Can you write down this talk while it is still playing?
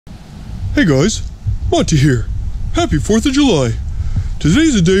Hey guys, Monty here. Happy 4th of July.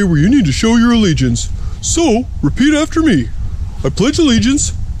 Today's a day where you need to show your allegiance. So, repeat after me. I pledge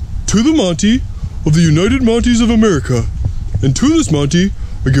allegiance to the Monty of the United Monties of America. And to this Monty,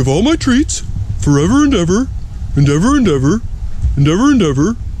 I give all my treats, forever and ever, and ever and ever, and ever and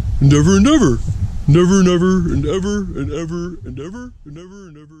ever, and ever and ever, and ever and ever, and ever and ever, and ever and ever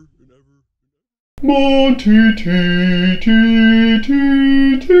and ever and ever. Monty T T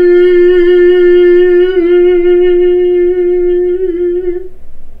T T.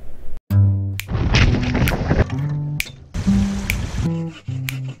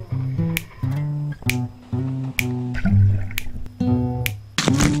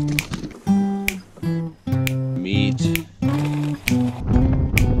 Meat.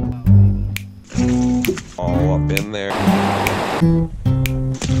 All up in there.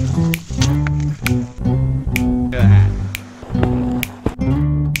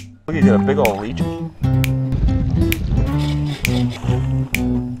 Look, you got a big old leech.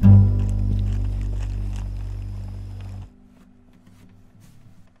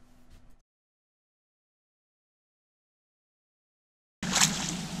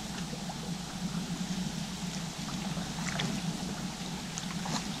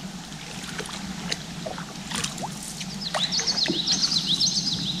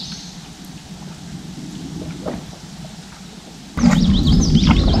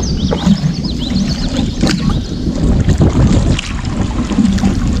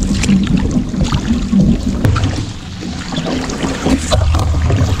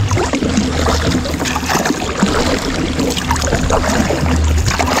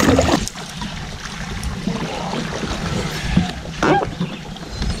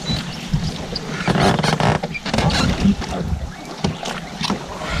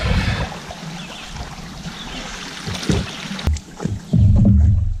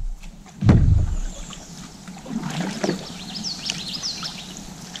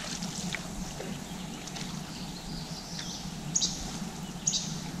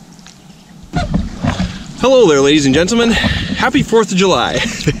 Hello there, ladies and gentlemen. Happy 4th of July.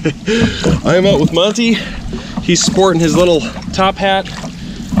 I am out with Monty. He's sporting his little top hat,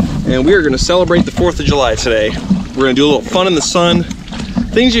 and we are going to celebrate the 4th of July today. We're going to do a little fun in the sun.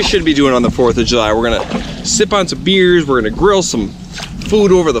 Things you should be doing on the 4th of July. We're going to sip on some beers. We're going to grill some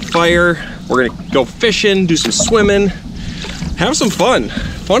food over the fire. We're going to go fishing, do some swimming, have some fun.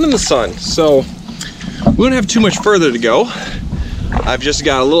 Fun in the sun. So we don't have too much further to go. I've just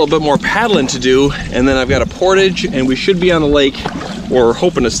got a little bit more paddling to do, and then I've got a portage, and we should be on the lake where we're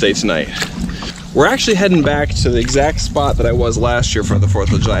hoping to stay tonight. We're actually heading back to the exact spot that I was last year for the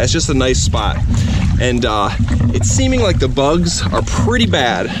 4th of July. It's just a nice spot, and it's seeming like the bugs are pretty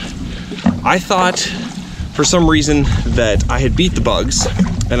bad. I thought for some reason that I had beat the bugs,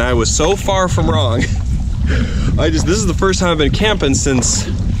 and I was so far from wrong. This is the first time I've been camping since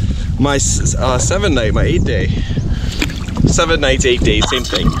my 7-night, my 8-day. 7 nights, 8 days, same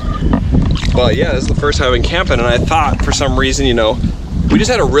thing. But yeah, this is the first time I've been camping, and I thought for some reason, you know, we just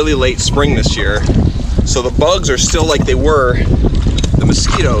had a really late spring this year, so the bugs are still like they were. The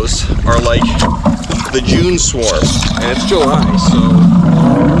mosquitoes are like the June swarm, and it's July,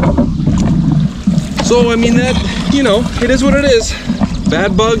 so I mean, that, you know, it is what it is.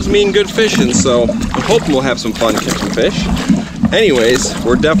 Bad bugs mean good fishing, so I'm hoping we'll have some fun catching fish. Anyways,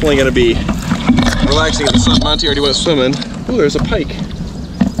 we're definitely gonna be relaxing in the sun. Monty already went swimming. Oh, there's a pike.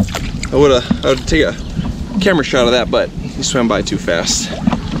 I would take a camera shot of that, but he swam by too fast.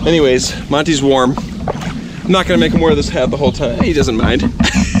 Anyways, Monty's warm. I'm not gonna make him wear this hat the whole time. He doesn't mind.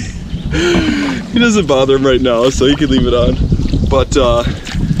 He doesn't bother him right now, so he can leave it on. But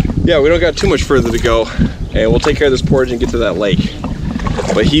yeah, we don't got too much further to go, and we'll take care of this portage and get to that lake.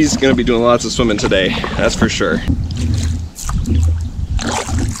 But he's gonna be doing lots of swimming today, that's for sure.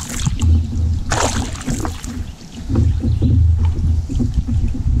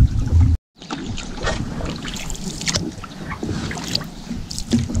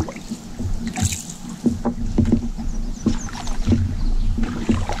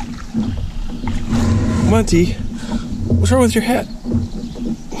 Monty, what's wrong with your hat?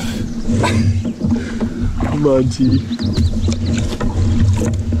 Monty.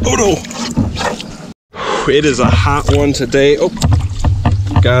 Oh no! It is a hot one today. Oh,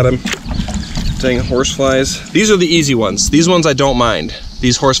 got him. Dang horseflies. These are the easy ones. These ones I don't mind.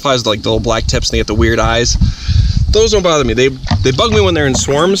 These horseflies, like the little black tips, and they get the weird eyes. Those don't bother me. They bug me when they're in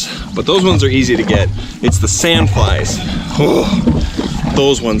swarms, but those ones are easy to get. It's the sandflies. Oh.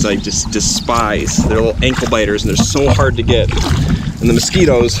 Those ones I just despise. They're little ankle biters, and they're so hard to get. And the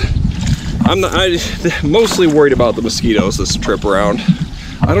mosquitoes, I'm mostly worried about the mosquitoes this trip around.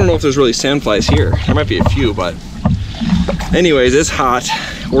 I don't know if there's really sandflies here. There might be a few, but anyways, it's hot.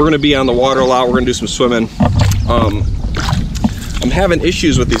 We're gonna be on the water a lot. We're gonna do some swimming. I'm having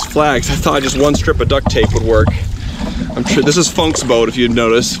issues with these flags. I thought just one strip of duct tape would work. I'm sure this is Funk's boat, if you'd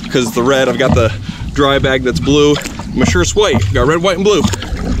notice, because it's the red. I've got the dry bag that's blue. My shirt's white. Got red, white, and blue.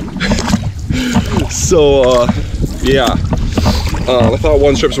 So yeah, I thought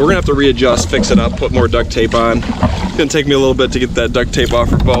one strip. So we're gonna have to readjust, fix it up, put more duct tape on. It's gonna take me a little bit to get that duct tape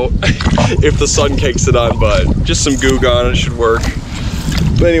off our boat if the sun cakes it on, but just some goo gone, it should work.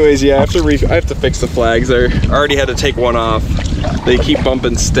 But anyways, yeah, I have to fix the flags there. I already had to take one off. They keep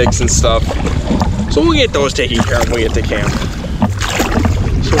bumping sticks and stuff. So we'll get those taken care of when we get to camp.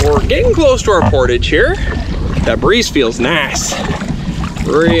 So we're getting close to our portage here. That breeze feels nice.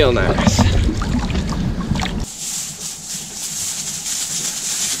 Real nice.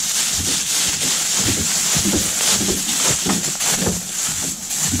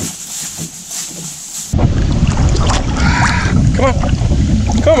 Come on.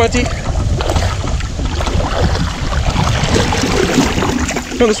 Come on, Monty.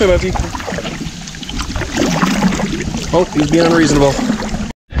 Come this way, Monty. Oh, he's being unreasonable.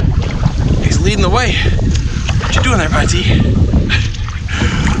 He's leading the way. What you doing there, Monty?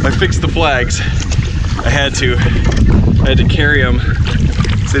 I fixed the flags. I had to carry them.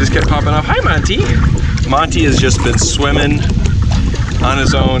 So they just kept popping up. Hi, Monty. Monty has just been swimming on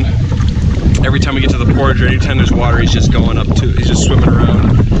his own. Every time we get to the portage or anytime there's water, he's just going up to, he's just swimming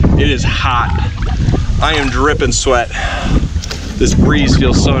around. It is hot. I am dripping sweat. This breeze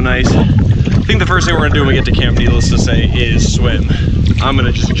feels so nice. I think the first thing we're gonna do when we get to camp, needless to say, is swim. I'm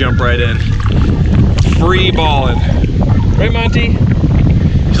gonna just jump right in. Free balling. Right, Monty?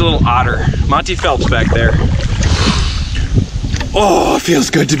 He's a little otter. Monty Phelps back there. Oh, it feels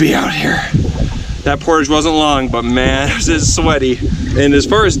good to be out here. That portage wasn't long, but man, it was sweaty. And as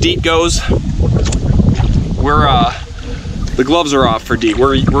far as DEET goes, the gloves are off for DEET.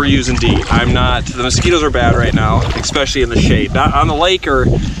 We're using DEET. I'm not. The mosquitoes are bad right now, especially in the shade. Not on the lake or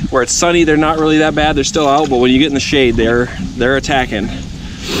where it's sunny, they're not really that bad. They're still out, but when you get in the shade, they're attacking.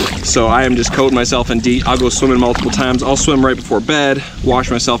 So I am just coating myself in DEET. I'll go swimming multiple times. I'll swim right before bed, wash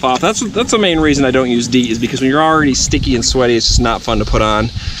myself off. That's the main reason I don't use DEET, is because when you're already sticky and sweaty, it's just not fun to put on.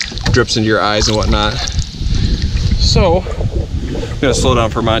 Drips into your eyes and whatnot. So I'm gonna slow down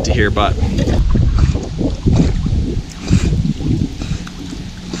for Monty here, but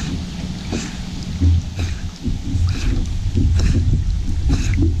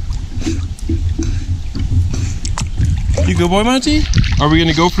you good boy, Monty? Are we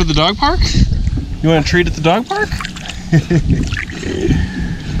gonna go for the dog park? You want a treat at the dog park?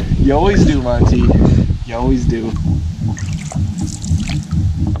 You always do, Monty. You always do.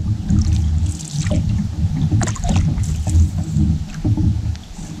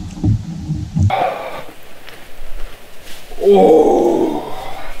 Oh.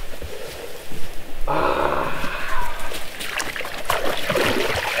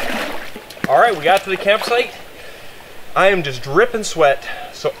 All right, we got to the campsite. I am just dripping sweat.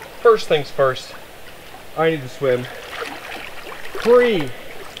 So first things first, I need to swim. Free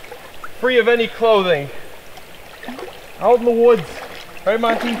of any clothing. Out in the woods. Right,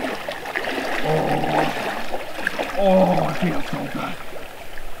 Monty? Oh, it feels so good.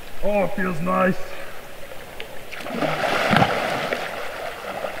 Oh, it feels nice.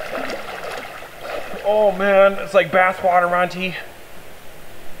 Oh man, it's like bath water, Monty.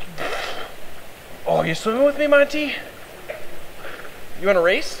 Oh, you swimming with me, Monty? You want to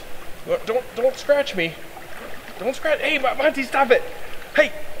race? Don't scratch me. Don't scratch. Hey, Monty, stop it.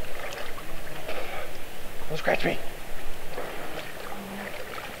 Hey, don't scratch me.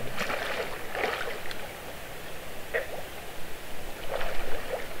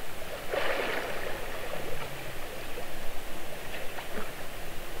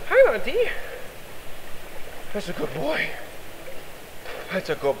 Hi, Monty. That's a good boy. That's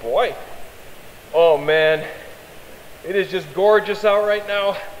a good boy. Oh man, it is just gorgeous out right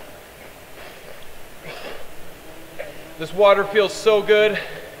now. This water feels so good.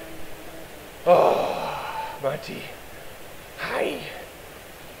 Oh, Monty. Hi.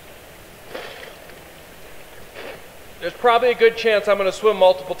 There's probably a good chance I'm gonna swim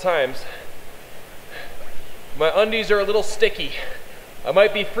multiple times. My undies are a little sticky. I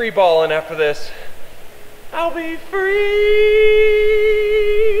might be free balling after this. I'll be free.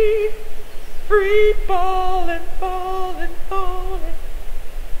 Free ballin', ballin', ballin'.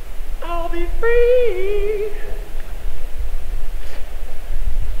 I'll be free.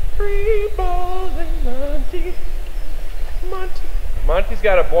 Free ballin', Monty. Monty's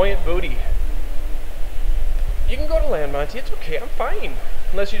got a buoyant booty. You can go to land, Monty. It's okay. I'm fine.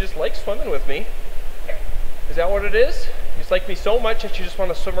 Unless you just like swimming with me. Is that what it is? You just like me so much that you just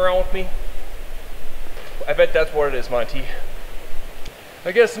want to swim around with me? I bet that's what it is, Monty.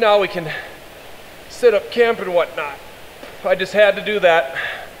 I guess now we can set up camp and whatnot. I just had to do that.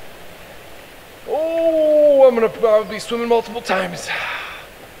 Oh, I'm gonna probably be swimming multiple times.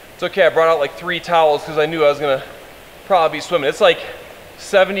 It's okay, I brought out like 3 towels because I knew I was gonna probably be swimming. It's like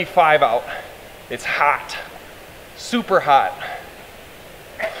 75 out. It's hot, super hot.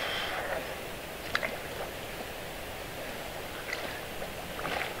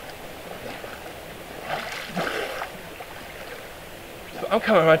 I'm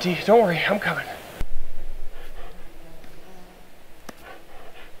coming, Monty. Don't worry, I'm coming.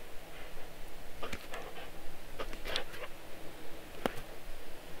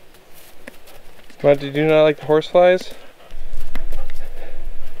 Monty, do you not like the horseflies?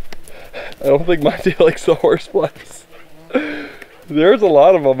 I don't think Monty likes the horseflies. There's a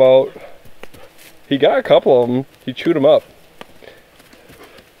lot of them out. He got a couple of them. He chewed them up.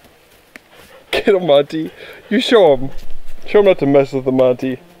 Get him, Monty. You show him. Show him not to mess with the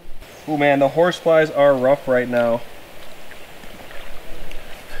Monty. Oh man, the horseflies are rough right now.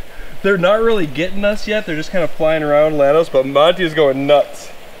 They're not really getting us yet. They're just kind of flying around at us, but Monty is going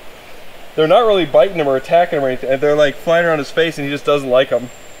nuts. They're not really biting him or attacking him or anything. They're like flying around his face and he just doesn't like them.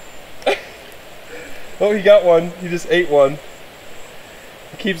 Oh, he got one. He just ate one.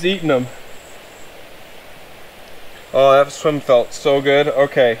 He keeps eating them. Oh, that swim felt so good.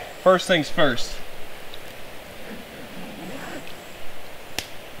 Okay, first things first.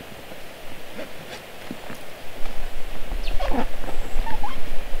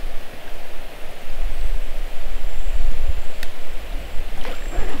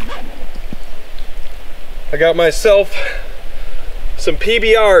 I got myself some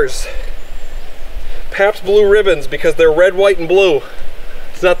PBRs, Pabst Blue Ribbons, because they're red, white, and blue.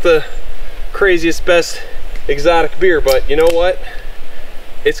 It's not the craziest, best exotic beer, but you know what?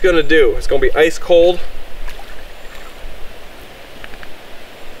 It's gonna do. It's gonna be ice cold.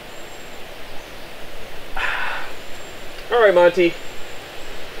 All right, Monty.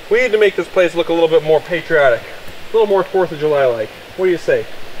 We need to make this place look a little bit more patriotic, a little more 4th of July like. What do you say?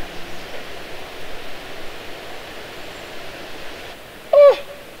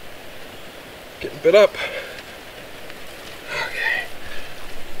 Getting bit up. Okay.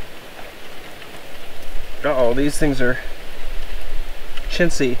 Uh-oh, these things are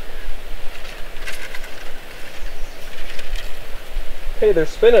chintzy. Hey, they're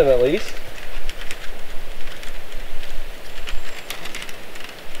spinning at least.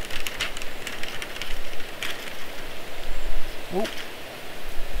 Oop.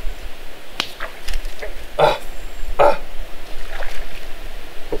 Oh,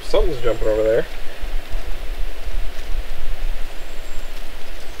 something's jumping over there.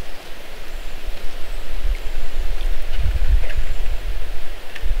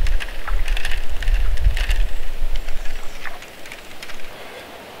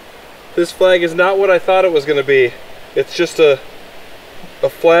 This flag is not what I thought it was going to be. It's just a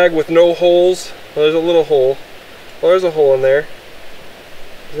flag with no holes. Well, there's a little hole. Well, there's a hole in there.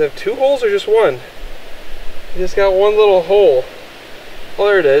 Does it have 2 holes or just one? It just got one little hole. Oh,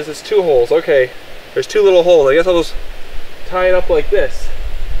 there it is. It's 2 holes. Okay. There's 2 little holes. I guess I'll just tie it up like this.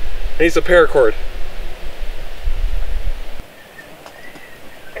 It needs a paracord.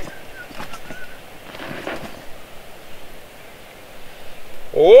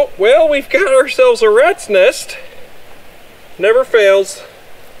 Oh, well, we've got ourselves a rat's nest. Never fails.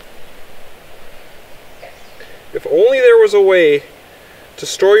 If only there was a way to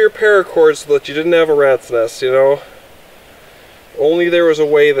store your paracord so that you didn't have a rat's nest, you know? Only there was a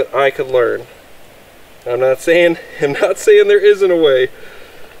way that I could learn. I'm not saying there isn't a way.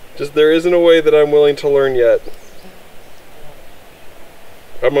 Just there isn't a way that I'm willing to learn yet.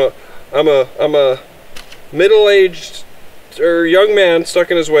 I'm a middle-aged or young man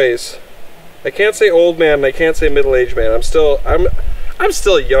stuck in his ways. I can't say old man and I can't say middle-aged man. I'm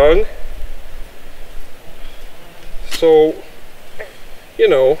still young. So, you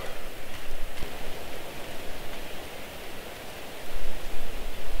know.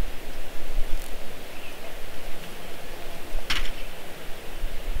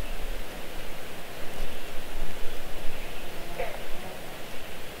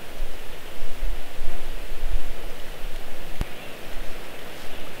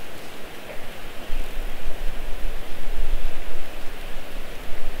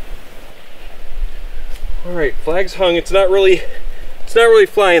 Alright, flag's hung. It's not really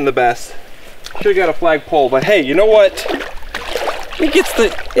flying the best. Should've got a flag pole, but hey, you know what?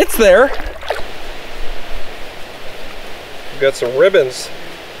 It's there. We've got some ribbons.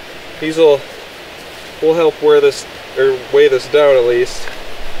 These will help wear this, or weigh this down at least.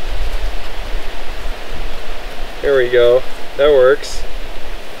 There we go. That works.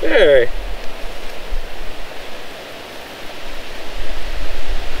 Hey.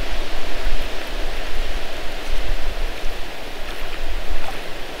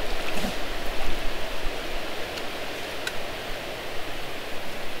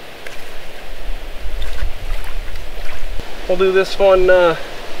 We'll do this one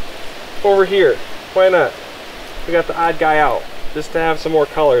over here. Why not? We got the odd guy out, just to have some more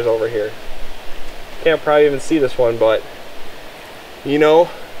colors over here. Can't probably even see this one, but you know,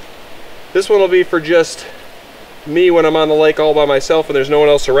 this one will be for just me when I'm on the lake all by myself and there's no one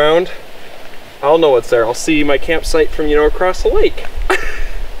else around. I'll know it's there. I'll see my campsite from, you know, across the lake.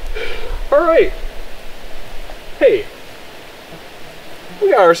 All right. Hey, we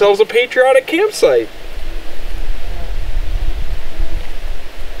got ourselves a patriotic campsite.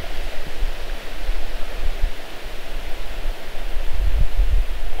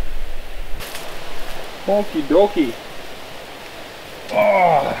 Okie dokie.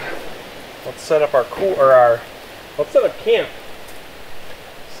 Oh, let's set up our let's set up camp.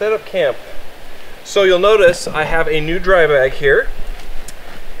 Set up camp. So you'll notice I have a new dry bag here,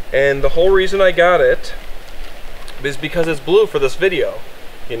 and the whole reason I got it is because it's blue for this video.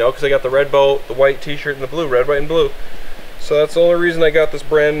 You know, because I got the red boat, the white t-shirt, and the blue, red, white, and blue. So that's the only reason I got this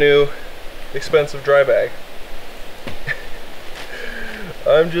brand new, expensive dry bag.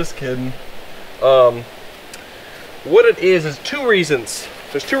 I'm just kidding. What it is two reasons.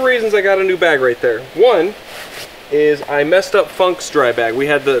 There's two reasons I got a new bag right there. One is I messed up Funk's dry bag. We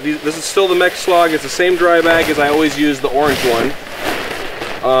had this is still the Mech Slog. It's the same dry bag as I always use, the orange one.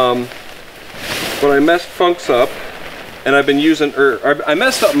 But I messed Funk's up, and I've been using, I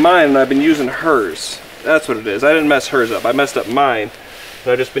messed up mine and I've been using hers. That's what it is. I didn't mess hers up. I messed up mine,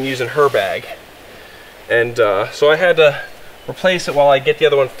 and I've just been using her bag. And so I had to replace it while I get the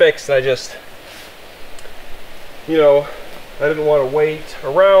other one fixed, and I just, you know, I didn't want to wait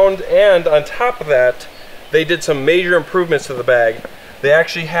around. And on top of that, they did some major improvements to the bag. They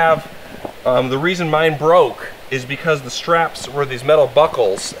actually have, the reason mine broke is because the straps were these metal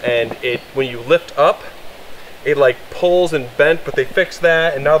buckles, and when you lift up, it like pulls and bent, but they fixed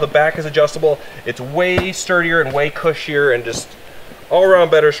that, and now the back is adjustable. It's way sturdier and way cushier and just all around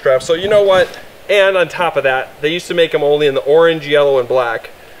better straps. So you know what? And on top of that, they used to make them only in the orange, yellow, and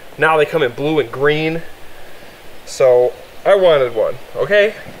black. Now they come in blue and green. So I wanted one,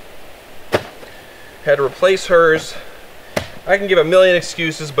 okay? Had to replace hers. I can give a million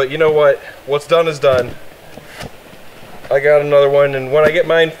excuses, but you know what? What's done is done. I got another one, and when I get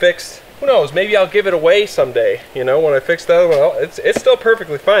mine fixed, who knows? Maybe I'll give it away someday. You know, when I fix the other one, it's still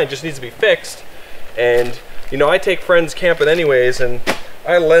perfectly fine. It just needs to be fixed. And you know, I take friends camping anyways, and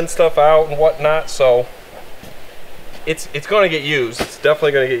I lend stuff out and whatnot, so it's going to get used. It's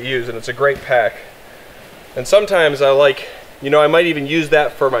definitely going to get used, and it's a great pack. And sometimes I like, you know, I might even use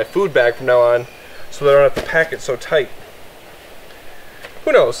that for my food bag from now on, so that I don't have to pack it so tight.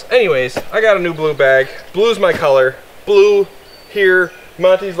 Who knows? Anyways, I got a new blue bag. Blue's my color. Blue here.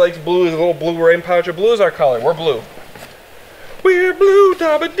 Monty's likes blue. His little blue rain pouch. Blue is our color. We're blue. We're blue.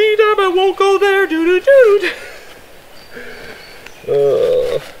 Dabba dee dabba. Won't go there. Doo doo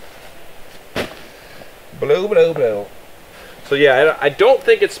doo. Blue, blue, blue. So yeah, I don't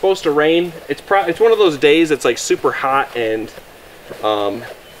think it's supposed to rain. It's one of those days that's like super hot, and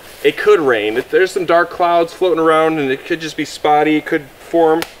it could rain. There's some dark clouds floating around, and it could just be spotty. It could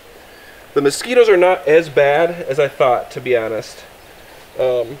form. The mosquitoes are not as bad as I thought, to be honest.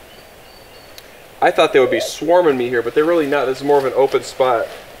 I thought they would be swarming me here, but they're really not. This is more of an open spot.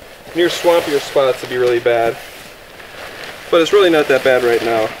 Near swampier spots would be really bad. But it's really not that bad right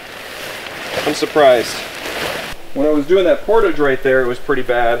now. I'm surprised. When I was doing that portage right there, it was pretty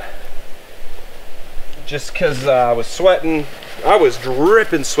bad. Just because I was sweating. I was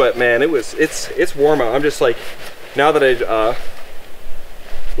dripping sweat, man. It's warm out. I'm just like, now that ooh,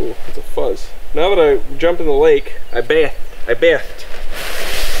 it's a fuzz. Now that I jumped in the lake, I bathed.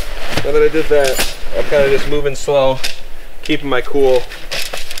 Now that I did that, I'm kind of just moving slow, keeping my cool.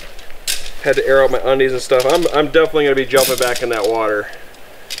 Had to air out my undies and stuff. I'm definitely gonna be jumping back in that water.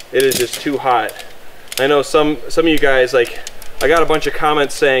 It is just too hot. I know some of you guys, like, I got a bunch of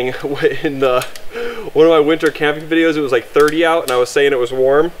comments saying in one of my winter camping videos it was like 30 out, and I was saying it was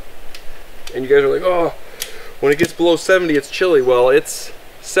warm, and you guys are like, oh, when it gets below 70 it's chilly. Well, it's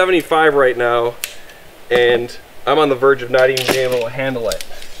 75 right now, and I'm on the verge of not even being able to handle it.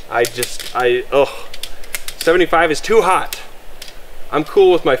 75 is too hot. I'm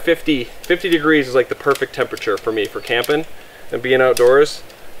cool with my 50 degrees is like the perfect temperature for me for camping and being outdoors.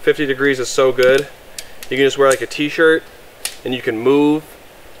 50 degrees is so good. You can just wear like a t-shirt and you can move.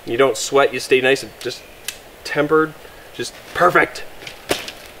 You don't sweat, you stay nice and just tempered. Just perfect.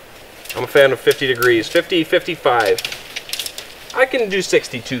 I'm a fan of 50 degrees. 50, 55. I can do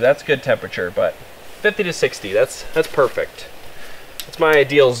 62, that's good temperature, but 50 to 60, that's perfect. That's my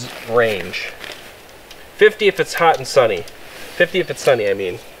ideal range. 50 if it's hot and sunny. 50 if it's sunny, I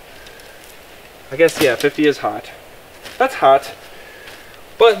mean. I guess, yeah, 50 is hot. That's hot.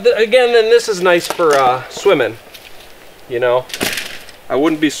 But again, then this is nice for swimming. You know, I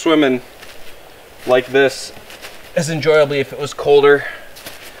wouldn't be swimming like this as enjoyably if it was colder.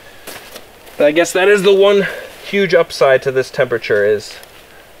 But I guess that is the one huge upside to this temperature, is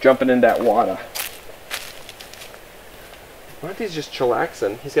jumping in that water. Monty's just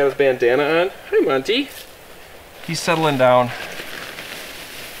chillaxing. He's got his bandana on. Hi, Monty. He's settling down.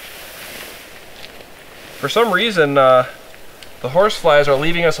 For some reason, the horseflies are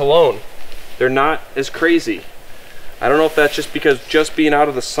leaving us alone. They're not as crazy. I don't know if that's just because just being out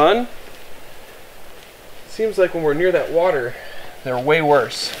of the sun. Seems like when we're near that water, they're way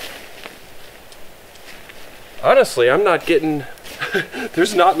worse. Honestly, I'm not getting...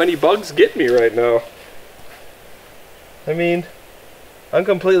 There's not many bugs getting me right now. I mean, I'm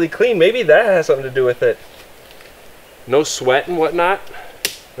completely clean. Maybe that has something to do with it. No sweat and whatnot.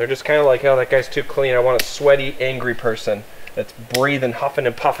 They're just kind of like, oh, that guy's too clean. I want a sweaty, angry person that's breathing, huffing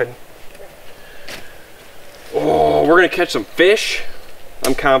and puffing. Oh, we're gonna catch some fish.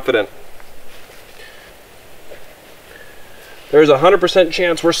 I'm confident. There's a 100%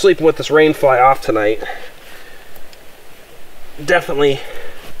 chance we're sleeping with this rain fly off tonight. Definitely.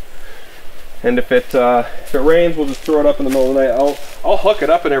 And if it rains, we'll just throw it up in the middle of the night. I'll hook it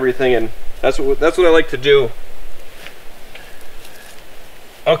up and everything, and that's what I like to do.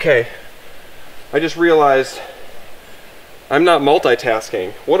 Okay, I just realized I'm not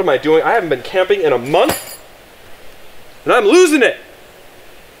multitasking. What am I doing? I haven't been camping in a month, and I'm losing it.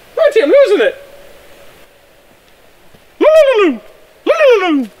 Monty, I'm losing it.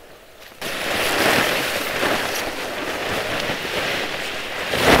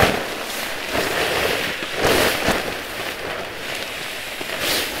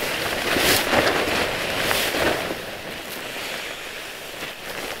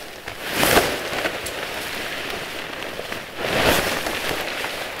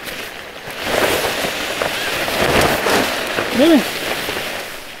 Really?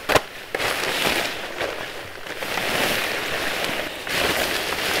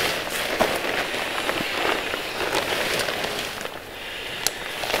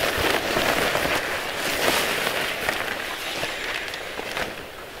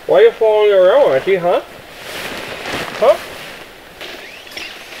 Why are you following around, Auntie, huh? Huh?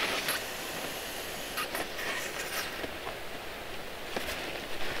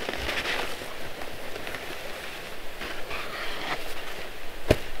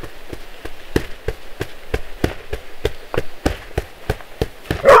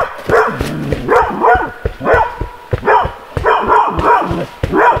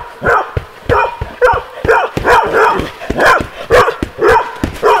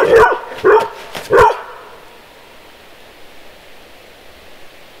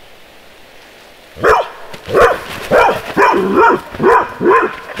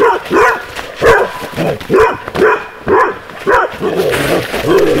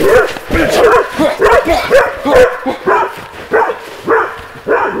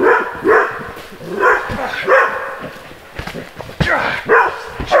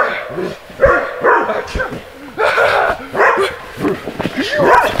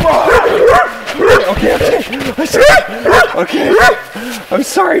 Okay. I'm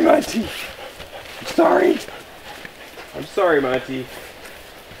sorry, Monty. I'm sorry. I'm sorry, Monty.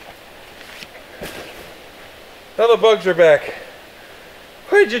 Now the bugs are back.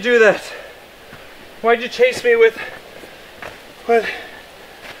 Why'd you do that? Why'd you chase me with... What?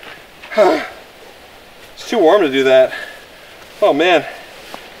 It's too warm to do that. Oh, man.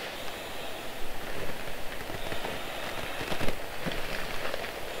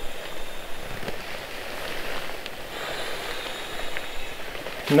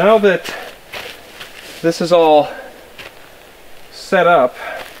 Now that this is all set up,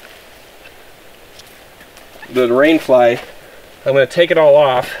 the rain fly, I'm going to take it all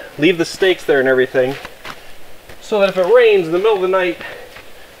off, leave the stakes there and everything, so that if it rains in the middle of the night,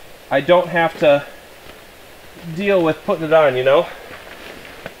 I don't have to deal with putting it on, you know?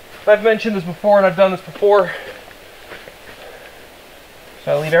 I've mentioned this before and I've done this before.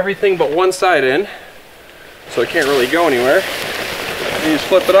 So I leave everything but one side in, so it can't really go anywhere. You just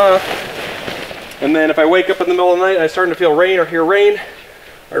flip it off, and then if I wake up in the middle of the night and I'm starting to feel rain or hear rain,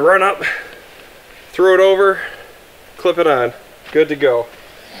 I run up, throw it over, clip it on. Good to go.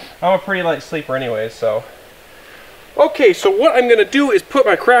 I'm a pretty light sleeper anyway, so. Okay, so what I'm gonna do is put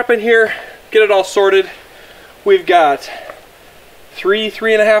my crap in here, get it all sorted. We've got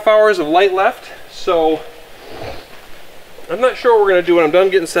 3.5 hours of light left, so I'm not sure what we're gonna do when I'm done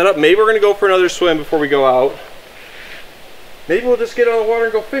getting set up. Maybe we're gonna go for another swim before we go out. Maybe we'll just get on the water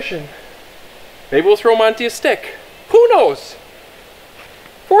and go fishing. Maybe we'll throw Monty a stick. Who knows?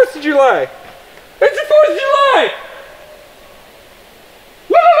 4th of July. It's the 4th of July!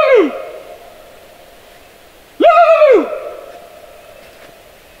 Woo! Woo!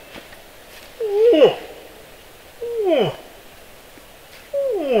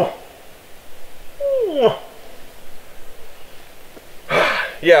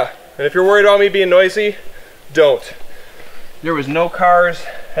 Yeah, and if you're worried about me being noisy, don't. There was no cars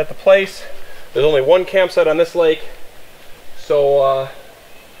at the place. There's only one campsite on this lake. So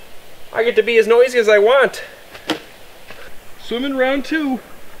I get to be as noisy as I want. Swimming round 2.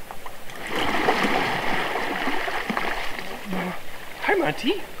 Hi,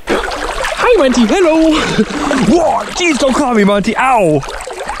 Monty. Hi, Monty. Hello. Whoa, jeez, don't call me Monty. Ow.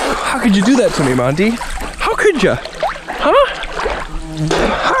 How could you do that to me, Monty? How could you? Huh?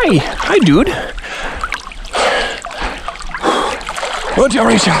 Hi. Hi, dude. What's your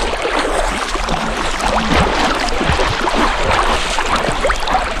ratio?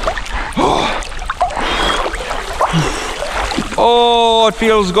 Oh, it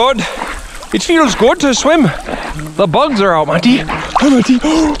feels good. It feels good to swim. The bugs are out, Monty. Hi, Monty.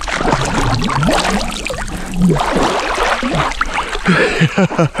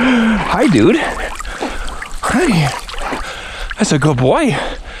 Hi, dude. Hi. That's a good boy.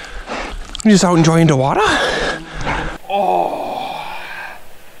 You just out enjoying the water? Oh.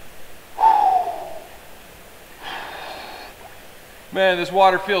 Man, this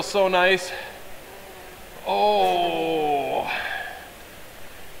water feels so nice. Oh.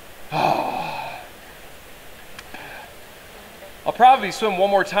 I'll probably swim one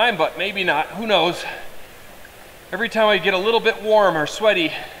more time, but maybe not. Who knows? Every time I get a little bit warm or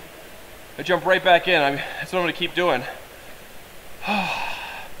sweaty, I jump right back in. That's what I'm going to keep doing.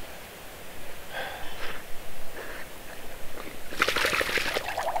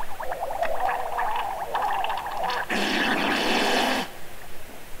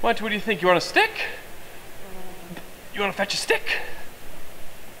 Monty, what do you think? You want a stick? You want to fetch a stick?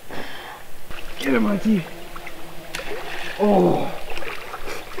 Get him, Monty. Oh,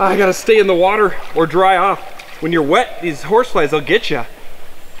 I gotta stay in the water or dry off. When you're wet, these horseflies, they'll get you.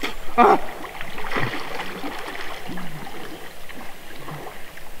 Ah.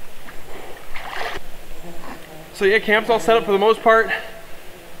 So yeah, camp's all set up for the most part.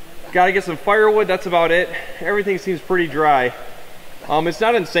 Gotta get some firewood, that's about it. Everything seems pretty dry. It's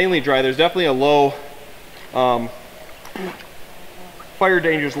not insanely dry. There's definitely a low, fire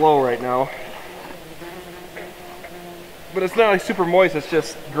danger's low right now. But it's not like super moist, it's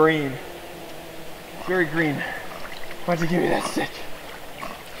just green. It's very green. Why don't you give me that stick?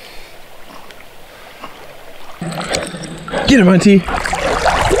 Get him, Monty.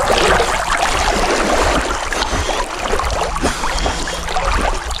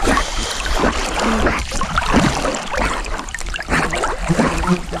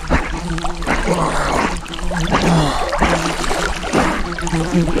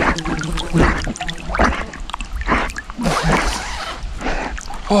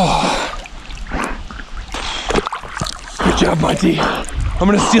 Oh. Good job, Monty. I'm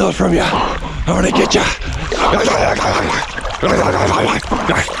gonna steal it from you. I'm gonna get you.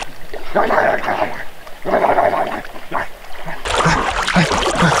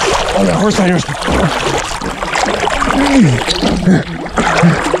 Oh, the horse riders.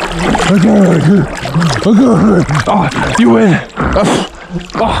 Oh, you win.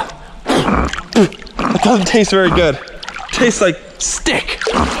 It doesn't taste very good. It tastes like stick.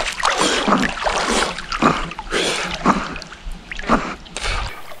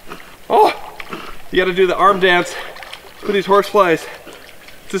 Oh, you gotta do the arm dance with these horseflies.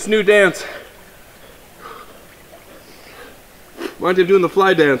 It's this new dance. Monty, I'm doing the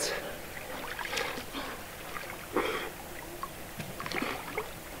fly dance.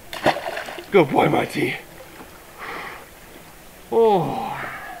 Good boy, Monty. Oh.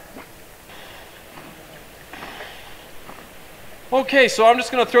 Okay, so I'm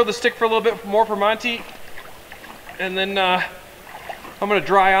just gonna throw the stick for a little bit more for Monty, and then I'm gonna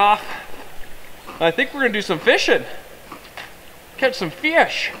dry off. I think we're gonna do some fishing. Catch some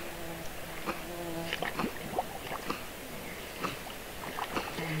fish.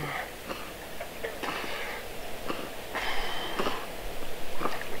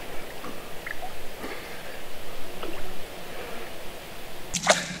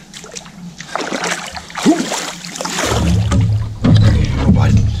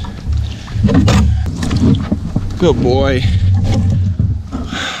 Good boy.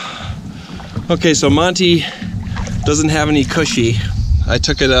 Okay, so Monty doesn't have any cushy. I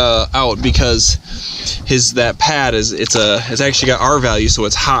took it out because that pad it's actually got R value, so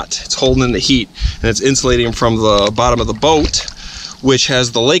it's hot. It's holding in the heat, and it's insulating from the bottom of the boat, which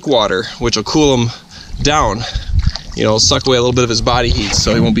has the lake water, which will cool him down. You know, suck away a little bit of his body heat,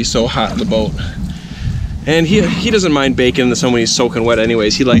 so he won't be so hot in the boat. And he doesn't mind baking in the sun when he's soaking wet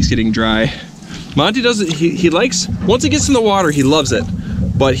anyways. He likes getting dry. Monty doesn't, he likes, once he gets in the water, he loves it.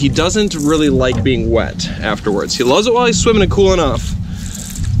 But he doesn't really like being wet afterwards. He loves it while he's swimming and cooling off.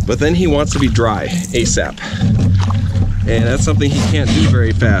 But then he wants to be dry ASAP. And that's something he can't do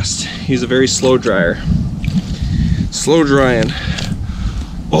very fast. He's a very slow dryer. Slow drying.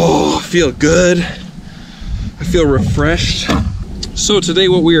 Oh, I feel good. I feel refreshed. So today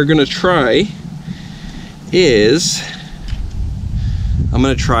what we are gonna try is, I'm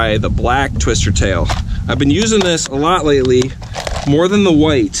gonna try the black twister tail. I've been using this a lot lately, more than the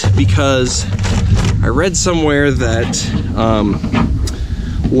white, because I read somewhere that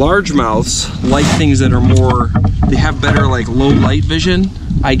largemouths like things that are more, they have better like low light vision,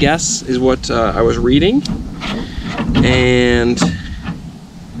 I guess, is what I was reading. And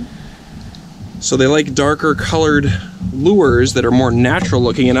so they like darker colored lures that are more natural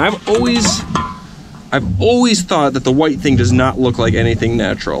looking, and I've always thought that the white thing does not look like anything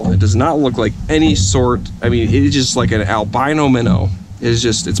natural. It does not look like any sort, I mean, it's just like an albino minnow. It's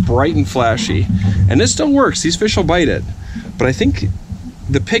just, it's bright and flashy. And it still works, these fish will bite it. But I think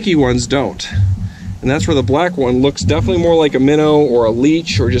the picky ones don't. And that's where the black one looks definitely more like a minnow or a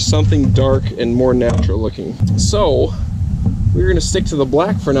leech or just something dark and more natural looking. So, we're gonna stick to the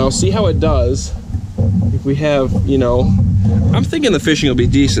black for now, see how it does. If we have, you know, I'm thinking the fishing will be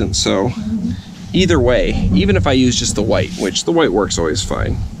decent, so either way, even if I use just the white, which the white works always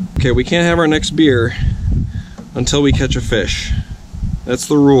fine. Okay, we can't have our next beer until we catch a fish. That's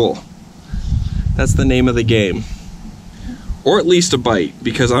the rule. That's the name of the game. Or at least a bite,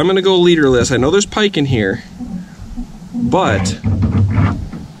 because I'm gonna go leaderless. I know there's pike in here, but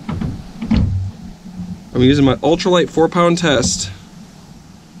I'm using my ultralight 4-pound test.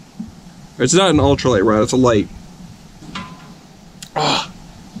 It's not an ultralight rod, it's a light. Oh.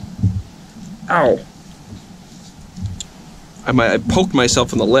 Ow. I poked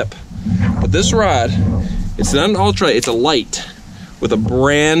myself in the lip. But this rod, it's not an ultralight, it's a light with a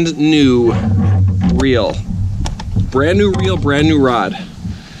brand new reel. Brand new reel, brand new rod.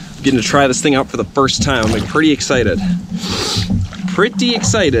 I'm getting to try this thing out for the first time. I'm like pretty excited. Pretty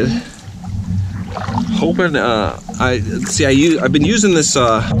excited. Hoping, I've been using this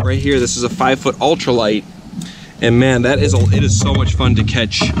right here. This is a 5-foot ultralight, and man, it is so much fun to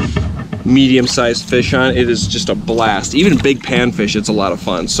catch medium-sized fish on. It is just a blast. Even big panfish, it's a lot of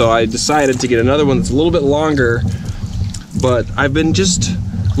fun. So I decided to get another one that's a little bit longer. But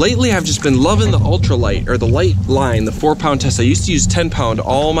lately I've just been loving the ultralight, or the light line, the 4-pound test. I used to use 10-pound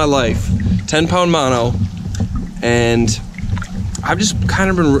all my life, 10-pound mono, and I've just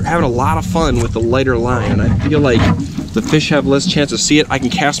kind of been having a lot of fun with the lighter line, and I feel like the fish have less chance to see it. I can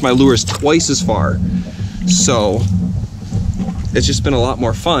cast my lures twice as far, so it's just been a lot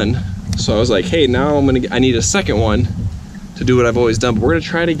more fun. So I was like, hey, now I need a second one to do what I've always done. But we're gonna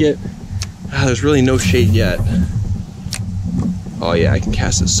try to get, there's really no shade yet. Oh yeah, I can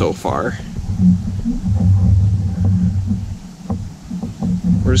cast it so far.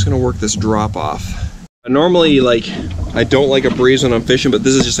 We're just gonna work this drop off. Normally, like, I don't like a breeze when I'm fishing, but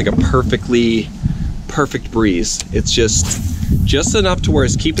this is just like a perfect breeze. It's just enough to where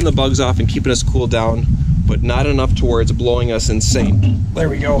it's keeping the bugs off and keeping us cool down, but not enough to where it's blowing us insane. There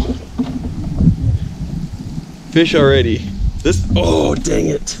we go. Fish already. Oh, dang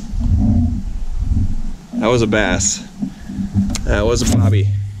it. That was a bass. That was a bobby.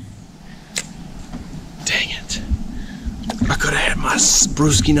 Dang it. I could have had my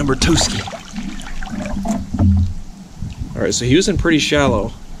brewski number twoski. Alright, so he was in pretty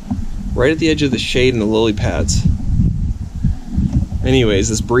shallow, right at the edge of the shade and the lily pads. Anyways,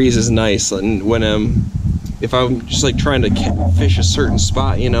 this breeze is nice, and when if I'm just like trying to fish a certain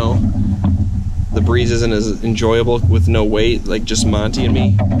spot, you know, the breeze isn't as enjoyable with no weight, like just Monty and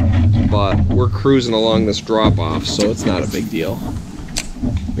me. But we're cruising along this drop off, so it's not a big deal.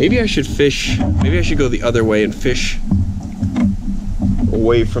 Maybe I should go the other way and fish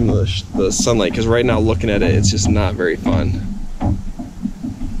away from the sunlight, because right now looking at it, it's just not very fun.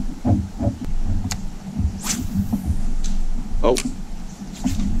 Oh,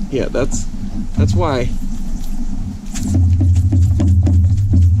 yeah, that's why.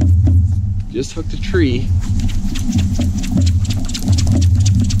 Just hooked a tree.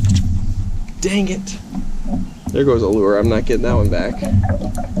 Dang it. There goes a lure. I'm not getting that one back.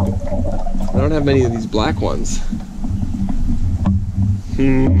 I don't have many of these black ones.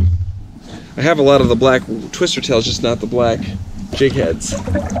 I have a lot of the black twister tails, just not the black jig heads.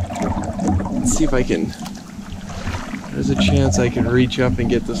 Let's see if I can... There's a chance I can reach up and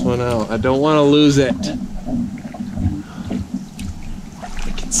get this one out. I don't want to lose it.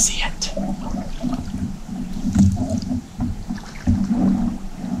 I can see it.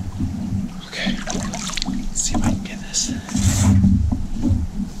 Okay. Let's see if I can get this.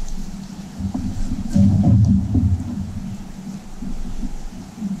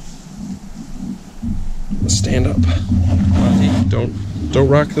 Stand up. Monty, don't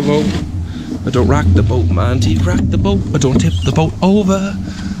rock the boat. Don't rock the boat, Monty. Rock the boat, but don't tip the boat over.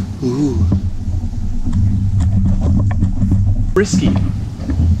 Ooh. Risky.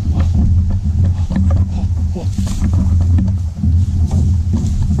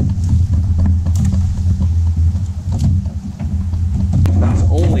 Not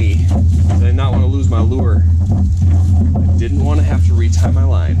only did I not want to lose my lure, I didn't want to have to retie my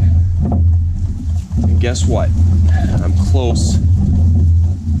line. And guess what? I'm close.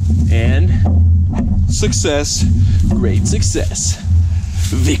 And success, great success,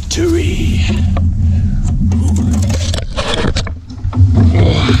 victory.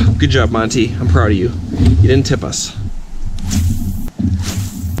 Oh, good job, Monty. I'm proud of you. You didn't tip us.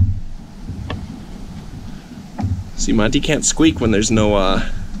 See, Monty can't squeak when there's no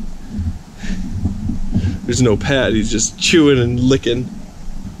pad. He's just chewing and licking.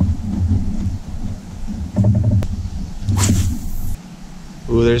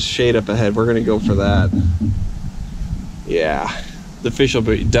 Ooh, there's shade up ahead. We're gonna go for that. Yeah, the fish will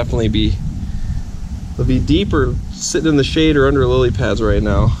definitely be. They'll be deeper, sitting in the shade or under lily pads right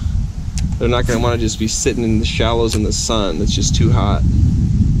now. They're not gonna want to just be sitting in the shallows in the sun. It's just too hot.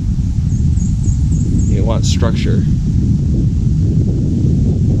 You want structure.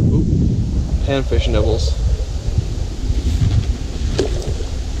 Ooh, panfish nibbles.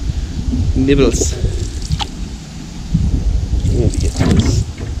 Nibbles. We'll get this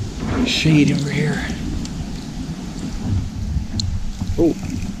shade over here. Oh.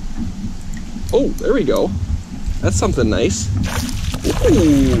 Oh, there we go. That's something nice.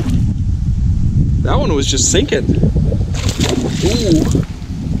 Ooh. That one was just sinking. Ooh.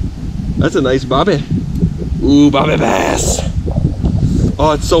 That's a nice bobby. Ooh, bobby bass.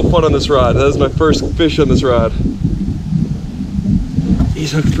 Oh, it's so fun on this rod. That is my first fish on this rod.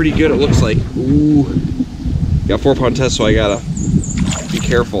 He's hooked pretty good, it looks like. Ooh. Got 4-pound test, so I gotta be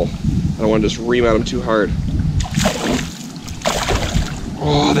careful. I don't want to just ream at him too hard.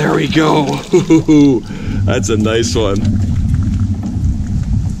 Oh, there we go. That's a nice one.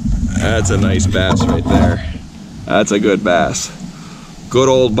 That's a nice bass right there. That's a good bass. Good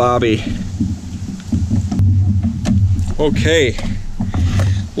old Bobby. Okay.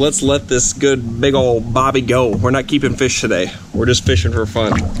 Let's let this good big old Bobby go. We're not keeping fish today. We're just fishing for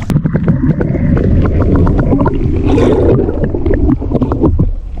fun.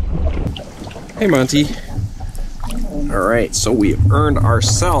 Hey, Monty. Alright, so we've earned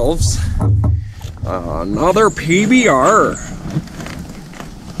ourselves another PBR.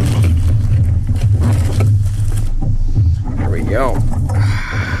 There we go.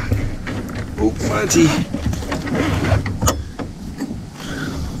 Oh, Monty.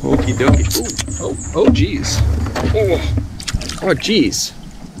 Okie dokie. Oh, geez. Oh, geez.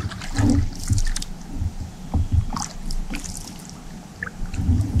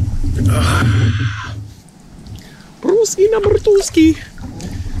 Bruski number twoski.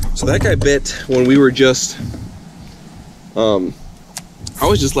 So that guy bit when we were just I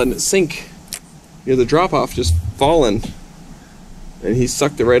was just letting it sink. You know, the drop off just falling, and he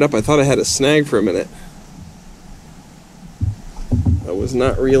sucked it right up. I thought I had a snag for a minute. I was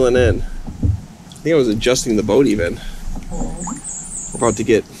not reeling in. I think I was adjusting the boat even. We're about to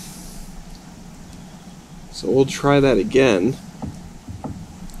get, so we'll try that again.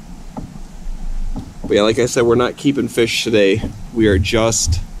 But yeah, like I said, we're not keeping fish today. We are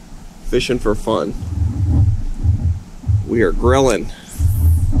just fishing for fun. We are grilling.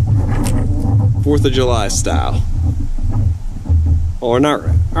 4th of July style. Oh, we're not.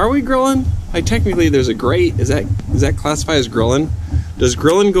 Are we grilling? Technically, there's a grate. Is that classified as grilling? Does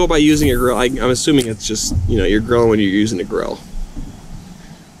grilling go by using a grill? I'm assuming it's just, you know, you're grilling when you're using a grill.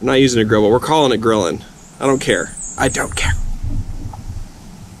 I'm not using a grill, but we're calling it grilling. I don't care. I don't care.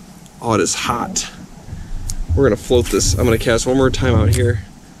 Oh, it is hot. We're gonna float this. I'm gonna cast one more time out here,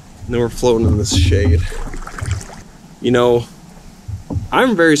 and then we're floating in this shade. You know,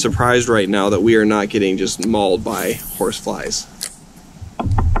 I'm very surprised right now that we are not getting just mauled by horseflies.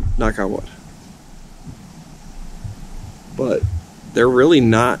 Knock on wood. but they're really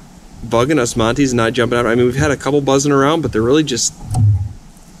not bugging us. Monty's not jumping out. I mean, we've had a couple buzzing around, but they're really just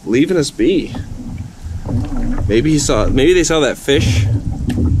leaving us be. Maybe they saw that fish.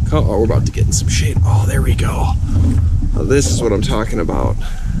 Oh, we're about to get in some shade. Oh, there we go. Oh, this is what I'm talking about.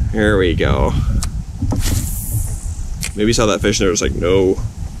 There we go. Maybe he saw that fish and they're just like, no,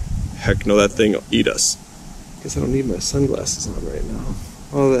 heck no, that thing will eat us. Guess I don't need my sunglasses on right now.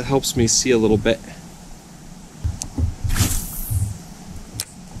 Oh, that helps me see a little bit.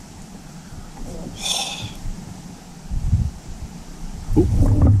 Ooh,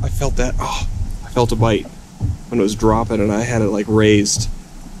 I felt that. Oh, I felt a bite when it was dropping and I had it like raised.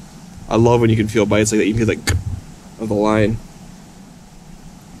 I love when you can feel bites like that. You can feel like of the line.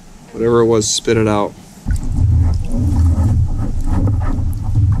 Whatever it was, spit it out.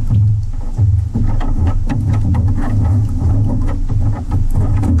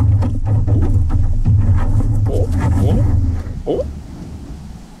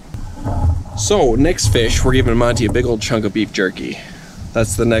 So next fish, we're giving Monty a big old chunk of beef jerky.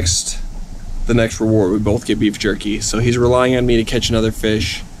 That's the next reward. We both get beef jerky. So he's relying on me to catch another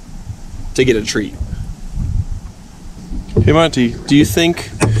fish to get a treat. Hey Monty, do you think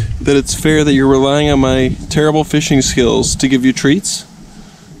that it's fair that you're relying on my terrible fishing skills to give you treats?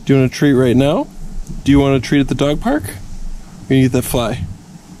 Do you want a treat right now? Do you want a treat at the dog park? Or you need that fly?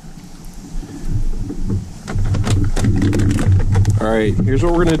 Alright, here's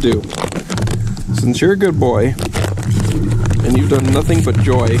what we're gonna do. Since you're a good boy, and you've done nothing but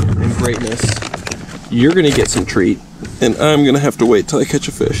joy and greatness, you're gonna get some treat, and I'm gonna have to wait till I catch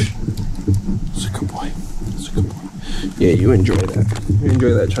a fish. It's a good boy. It's a good boy. Yeah, you enjoy that. You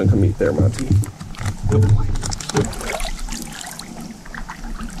enjoy that chunk of meat there, Monty. Good boy. Good boy.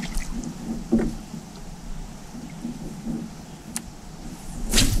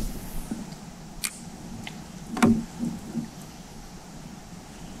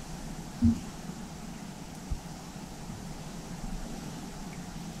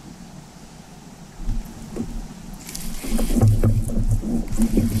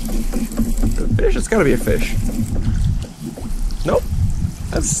 Fish? It's gotta be a fish. Nope.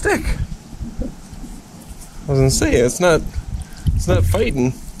 That's a stick. I was gonna say it's not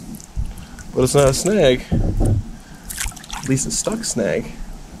fighting, but it's not a snag. At least a stuck snag.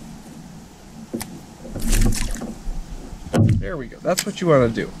 There we go. That's what you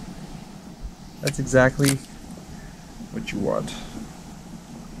want to do. That's exactly what you want.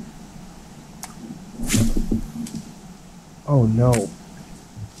 Oh no.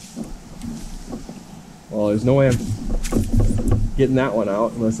 Well, there's no way I'm getting that one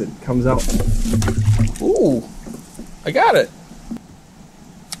out unless it comes out. Ooh, I got it.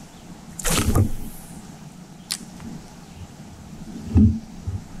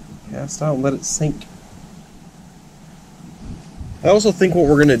 Cast out and let it sink. I also think what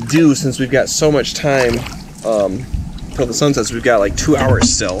we're gonna do, since we've got so much time till the sun sets, we've got like 2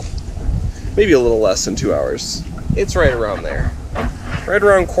 hours still. Maybe a little less than 2 hours. It's right around there. Right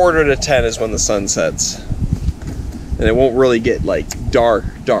around 9:45 is when the sun sets. And it won't really get like dark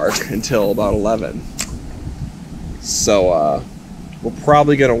until about 11. So we're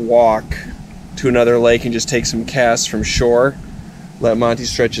probably gonna walk to another lake and just take some casts from shore. Let Monty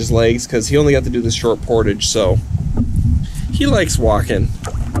stretch his legs because he only got to do the short portage, so he likes walking.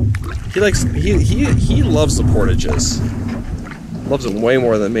 He loves the portages. Loves them way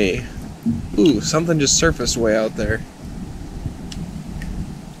more than me. Ooh, something just surfaced way out there.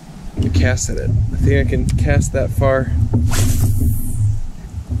 You casted it. I think I can cast that far.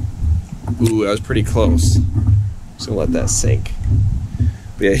 Ooh, that was pretty close. Just gonna let that sink.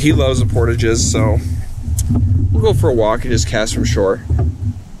 But yeah, he loves the portages, so we'll go for a walk and just cast from shore.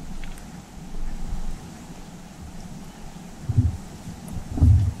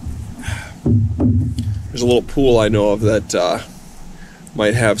 There's a little pool I know of that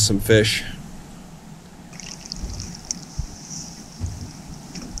might have some fish.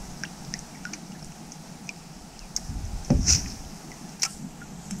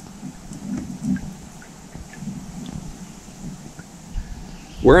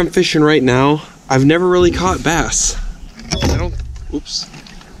 Where I'm fishing right now, I've never really caught bass. Oops.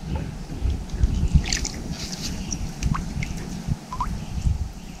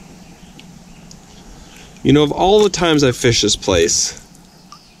 You know, of all the times I've fished this place,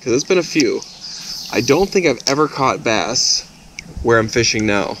 because it's been a few, I don't think I've ever caught bass where I'm fishing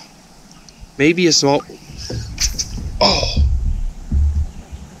now. Maybe a small... Oh!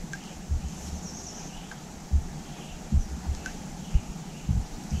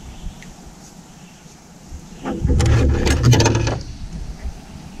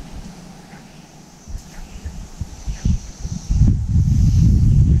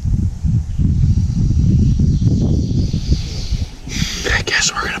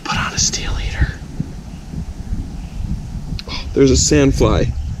 steel eater. Oh, there's a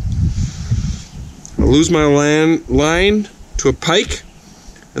sandfly. I lose my line to a pike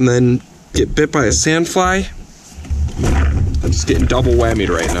and then get bit by a sandfly. I'm just getting double whammied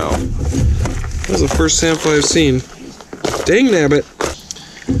right now. That was the first sandfly I've seen. Dang nabbit.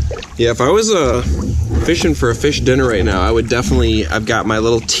 Yeah, if I was fishing for a fish dinner right now, I would definitely, I've got my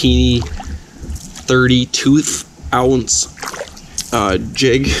little teeny 32 ounce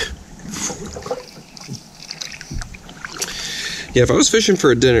jig. Yeah, if I was fishing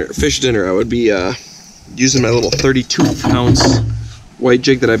for a fish dinner, I would be using my little 32 ounce white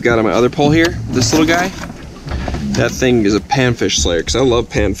jig that I've got on my other pole here. This little guy. That thing is a panfish slayer, because I love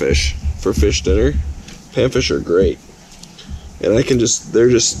panfish for fish dinner. Panfish are great. And I can just, they're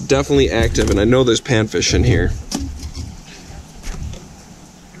just definitely active, and I know there's panfish in here.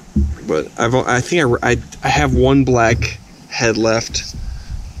 But I think I have one black head left.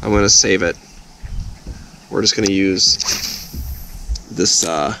 I'm gonna save it. We're just gonna use this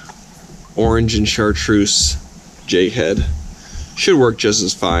orange and chartreuse jig head. Should work just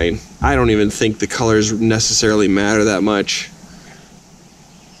as fine. I don't even think the colors necessarily matter that much.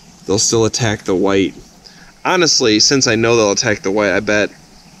 They'll still attack the white. Honestly, since I know they'll attack the white, I bet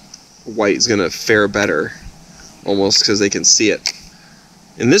white's gonna fare better, almost because they can see it.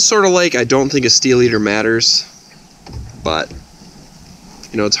 In this sort of lake, I don't think a steel eater matters, but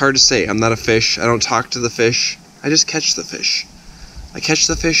you know, it's hard to say. I'm not a fish. I don't talk to the fish. I just catch the fish. I catch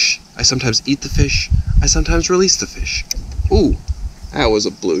the fish. I sometimes eat the fish. I sometimes release the fish. Ooh, that was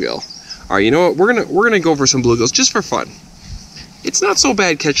a bluegill. All right, you know what? We're gonna go for some bluegills just for fun. It's not so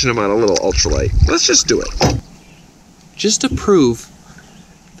bad catching them on a little ultralight. Let's just do it. Just to prove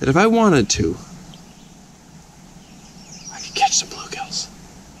that if I wanted to, I could catch some bluegills.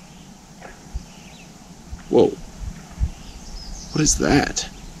 Whoa. What is that?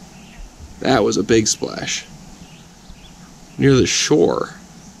 That was a big splash. Near the shore.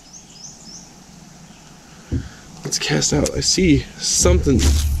 Let's cast out. I see something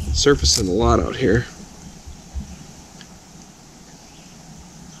surfacing a lot out here.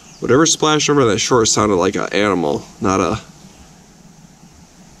 Whatever splashed over that shore sounded like an animal, not a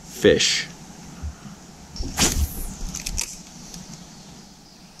fish.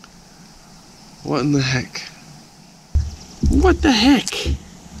 What in the heck? What the heck?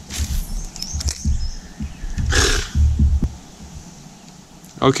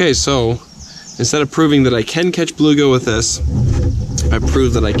 Okay, so instead of proving that I can catch bluegill with this, I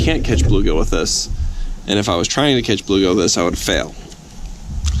proved that I can't catch bluegill with this. And if I was trying to catch bluegill with this, I would fail.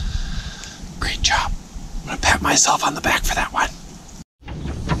 Great job. I'm gonna pat myself on the back for that one.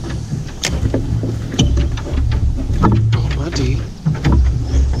 Oh, Monty.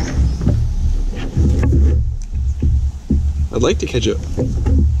 I'd like to catch a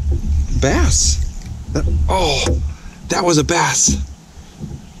bass. That was a bass.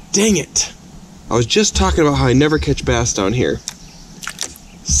 Dang it. I was just talking about how I never catch bass down here.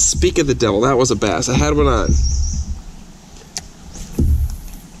 Speak of the devil, that was a bass. I had one on.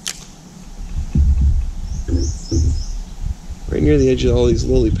 Right near the edge of all these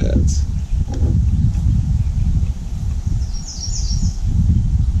lily pads.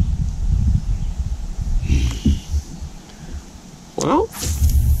 Well,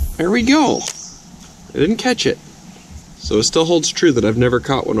 there we go. I didn't catch it. So it still holds true that I've never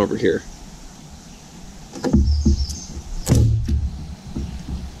caught one over here.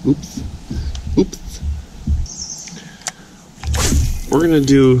 Oops. Oops. We're gonna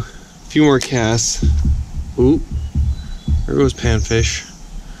do a few more casts. Oop. There goes panfish.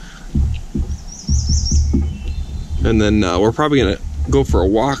 And then we're probably gonna go for a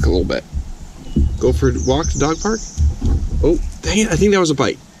walk a little bit. Go for a walk to dog park? Oh, dang it, I think that was a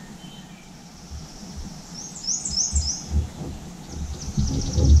bite.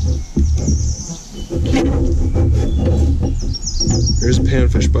 There's a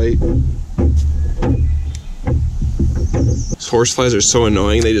panfish bite. These horseflies are so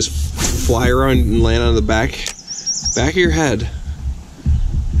annoying. They just fly around and land on the back of your head.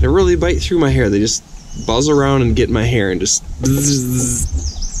 They really bite through my hair. They just buzz around and get in my hair and just bzz,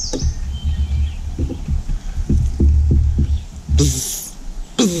 bzz,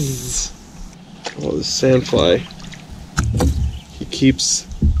 bzz. Oh, this sandfly. He keeps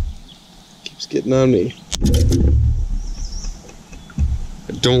getting on me.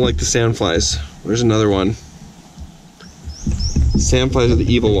 I don't like the sandflies. There's another one. Sandflies are the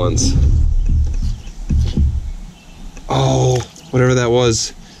evil ones. Oh, whatever that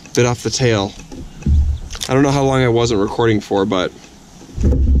was, bit off the tail. I don't know how long I wasn't recording for, but...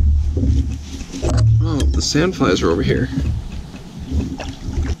 Oh, the sandflies are over here.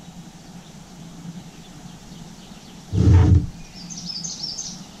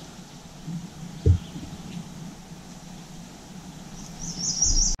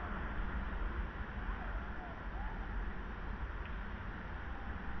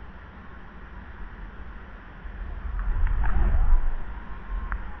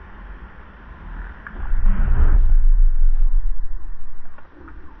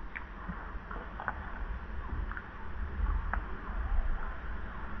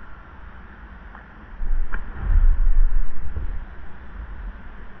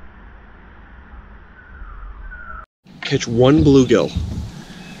 catch one bluegill.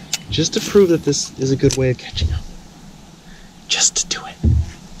 Just to prove that this is a good way of catching them. Just to do it.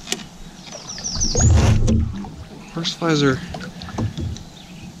 Horseflies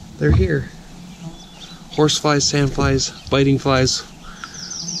they're here. Horseflies, sandflies, biting flies,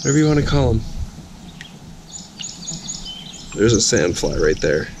 whatever you want to call them. There's a sandfly right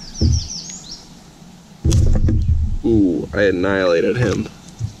there. Ooh, I annihilated him.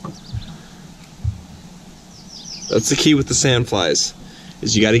 That's the key with the sandflies,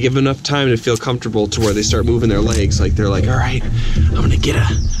 is you got to give them enough time to feel comfortable to where they start moving their legs. Like they're like, all right, I'm gonna get a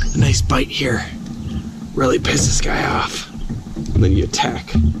nice bite here. Really piss this guy off. And then you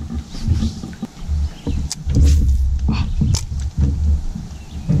attack.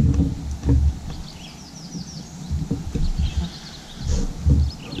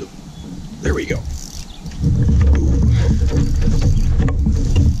 There we go.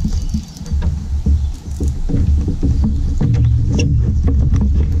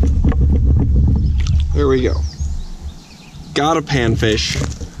 There we go. Got a panfish.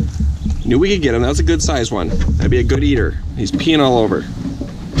 Knew we could get him. That's a good size one. That'd be a good eater. He's peeing all over.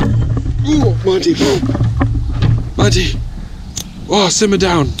 Ooh, Monty. Monty. Oh, simmer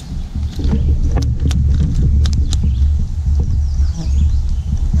down.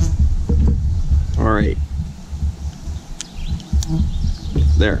 All right.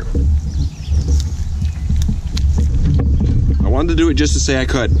 There. I wanted to do it just to say I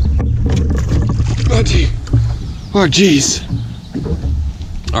could. Monty. Oh, jeez.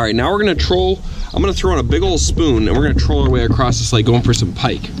 All right, now we're gonna troll. I'm gonna throw in a big old spoon and we're gonna troll our way across this lake going for some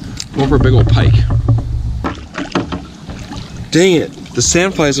pike. Going for a big old pike. Dang it, the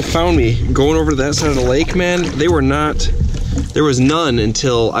sandflies have found me going over to that side of the lake, man. They were not, there was none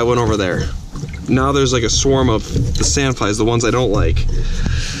until I went over there. Now there's like a swarm of the sandflies, the ones I don't like.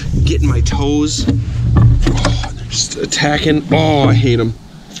 Getting my toes. Oh, they're just attacking. Oh, I hate them.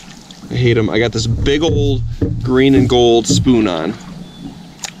 I hate them. I got this big old green and gold spoon on.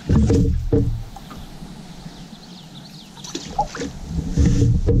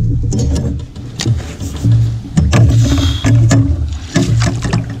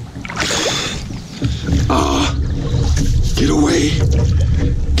 Ah, get away.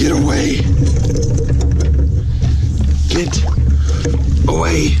 Get away. Get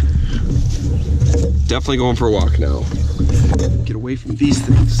away. Definitely going for a walk now. Get away from these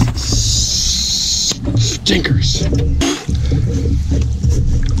things. Stinkers.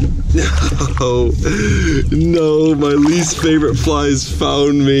 No, no, my least favorite flies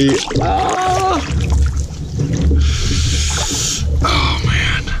found me. Ah. Oh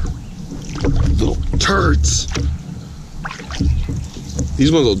man, little turds.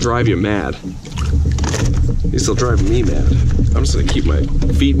 These ones will drive you mad. These will drive me mad. I'm just gonna keep my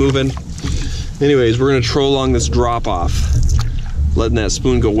feet moving. Anyways, we're gonna troll along this drop off, letting that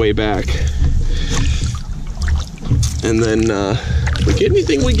spoon go way back. And then if we get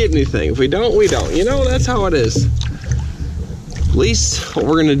anything, we get anything. If we don't, we don't. You know, that's how it is. At least what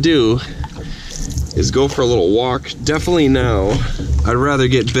we're gonna do is go for a little walk. Definitely now, I'd rather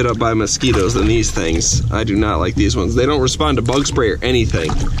get bit up by mosquitoes than these things. I do not like these ones. They don't respond to bug spray or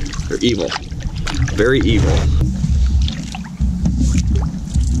anything. They're evil. Very evil.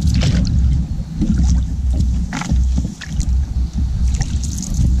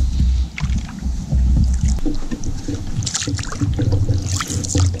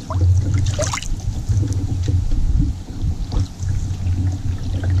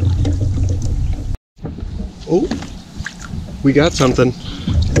 Oh, we got something.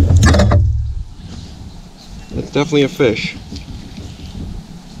 That's definitely a fish.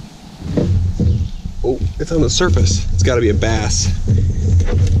 Oh, it's on the surface. It's gotta be a bass.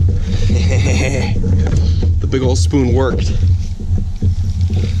 The big old spoon worked.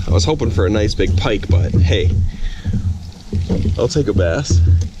 I was hoping for a nice big pike, but hey, I'll take a bass.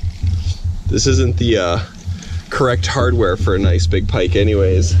 This isn't the correct hardware for a nice big pike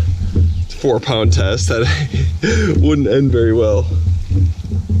anyways. 4-pound test, that wouldn't end very well.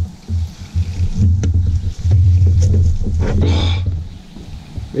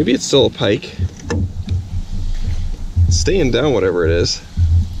 Maybe it's still a pike. It's staying down, whatever it is.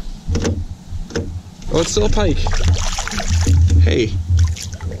 Oh, it's still a pike. Hey.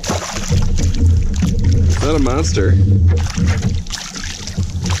 It's not a monster.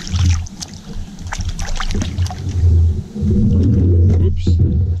 Whoops.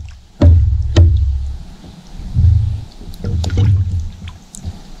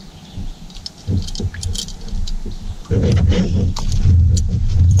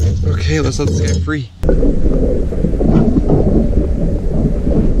 Okay, let's let this guy free.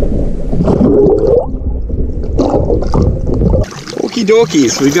 Okie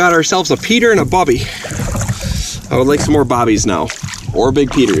dokies, we got ourselves a Peter and a Bobby. I would like some more Bobbies now, or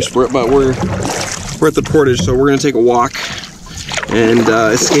Big Peters, but we're at the portage, so we're gonna take a walk and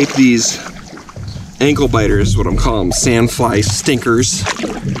escape these ankle biters, is what I'm calling them, sandfly stinkers.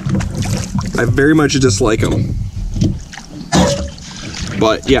 I very much dislike them.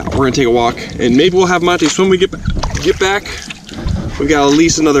 But yeah, we're gonna take a walk, and maybe we'll have Monty swim when we get back. We've got at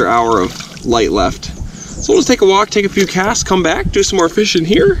least another hour of light left. So we'll just take a walk, take a few casts, come back, do some more fishing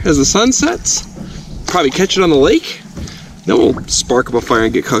here as the sun sets. Probably catch it on the lake. Then we'll spark up a fire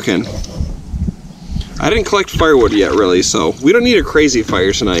and get cooking. I didn't collect firewood yet, really, so we don't need a crazy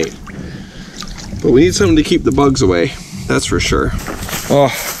fire tonight. But we need something to keep the bugs away, that's for sure. Oh,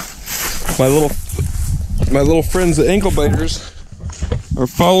 my little friends, the ankle biters, are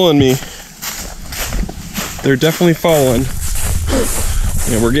following me. They're definitely following.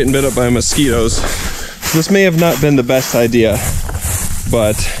 And we're getting bit up by mosquitoes. This may have not been the best idea,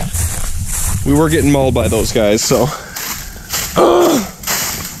 but we were getting mauled by those guys, so.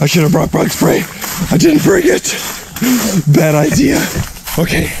 I should have brought bug spray. I didn't bring it. Bad idea.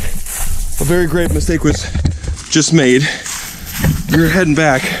 Okay, a very grave mistake was just made. We were heading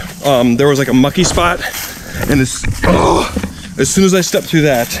back. There was like a mucky spot, and as soon as I stepped through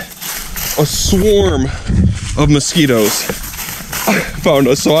that, a swarm of mosquitoes found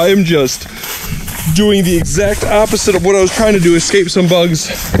us. So I am just doing the exact opposite of what I was trying to do, escape some bugs.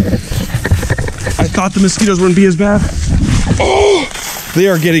 I thought the mosquitoes wouldn't be as bad. Oh, they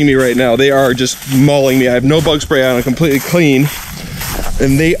are getting me right now. They are just mauling me. I have no bug spray on, I'm completely clean,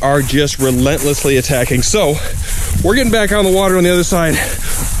 and they are just relentlessly attacking. So we're getting back on the water on the other side.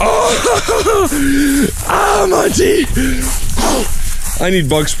 Oh, Monty! I need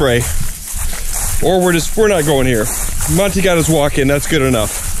bug spray, or we're not going here. Monty got his walk in, that's good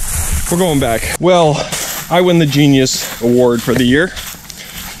enough. We're going back. Well, I win the Genius Award for the year.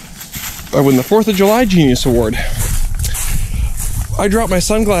 I win the 4th of July Genius Award. I dropped my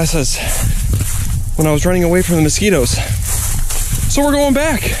sunglasses when I was running away from the mosquitoes. So we're going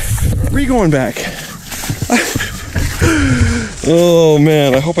back. We're going back. Oh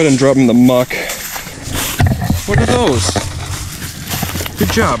man, I hope I didn't drop them in the muck. What are those?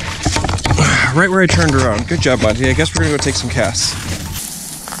 Good job. Right where I turned around. Good job, Monty. I guess we're gonna go take some casts.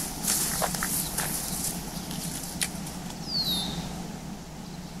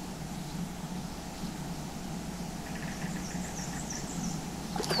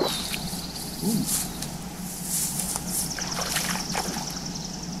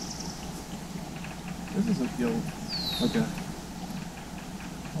 This doesn't feel like a...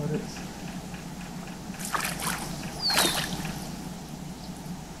 Oh, it is.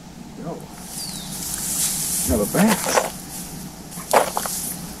 Go. Got a bat.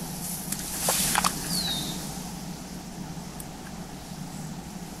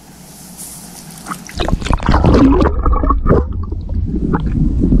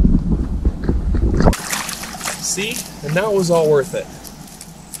 See? And that was all worth it.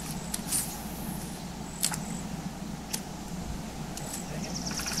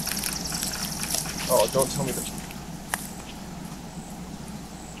 Oh, don't tell me that.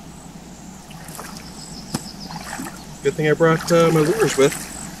 Good thing I brought my lures with.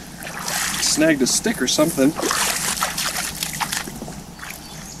 Snagged a stick or something. Let's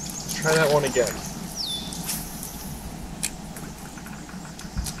try that one again.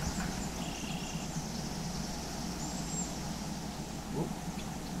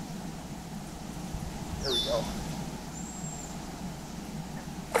 There we go.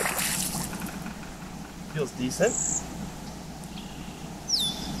 Feels decent.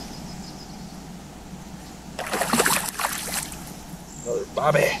 Another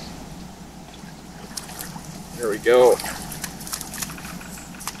bobby. There we go.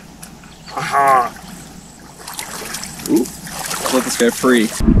 Aha! Ooh, let's let this guy free.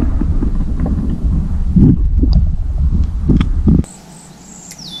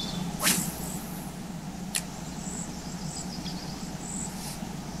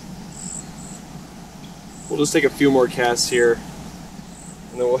 We'll just take a few more casts here,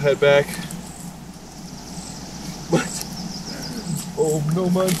 and then we'll head back. What? Oh no,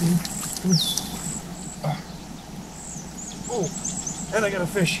 Monty! Oh, and I got a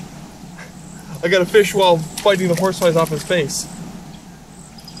fish. I got a fish while fighting the horseflies off his face.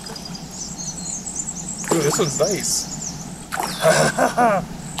 Ooh, this one's nice.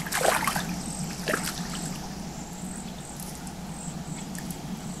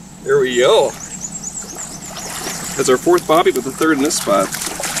 There we go. That's our 4th bobby, but the 3rd in this spot.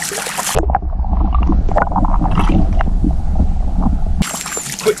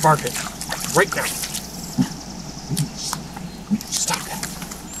 Quit barking. Right now. Stop.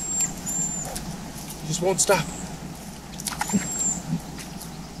 just won't stop.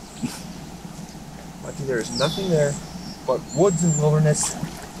 Monty, there is nothing there but woods and wilderness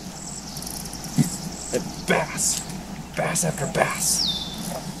and bass. Bass after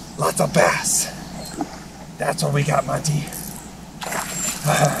bass. Lots of bass. That's what we got, Monty.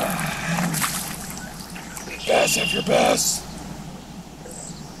 Bass after bass.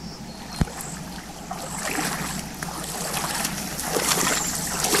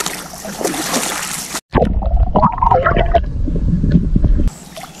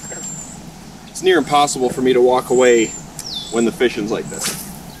 It's near impossible for me to walk away when the fishing's like this.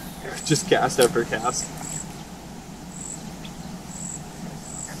 Just cast after cast.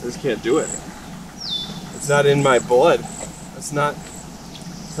 I just can't do it. It's not in my blood. It's not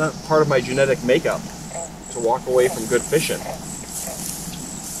part of my genetic makeup to walk away from good fishing.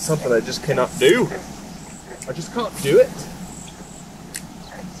 It's something I just cannot do. I just can't do it.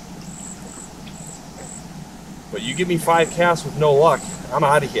 But you give me 5 casts with no luck, I'm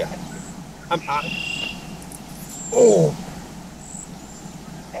out of here. I'm out. Oh!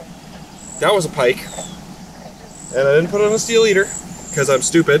 That was a pike. And I didn't put it on a steel eater, because I'm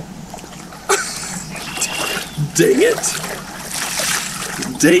stupid. Dang it!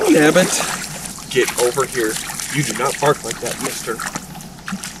 Dang nabbit! Get over here. You do not bark like that, mister.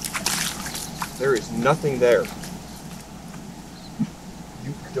 There is nothing there.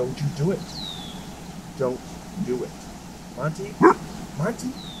 Don't you do it. Don't do it. Monty?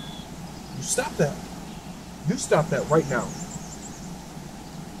 Monty? You stop that. You stop that right now.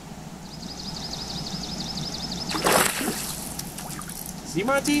 See,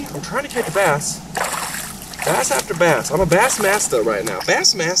 Monty? I'm trying to catch a bass. Bass after bass. I'm a bass master right now.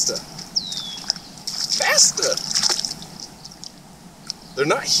 Bass master. Master. They're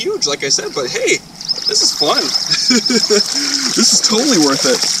not huge, like I said, but hey, this is fun. This is totally worth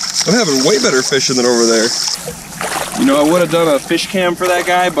it. I'm having way better fishing than over there. You know, I would have done a fish cam for that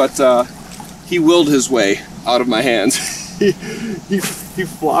guy, but he willed his way out of my hands. he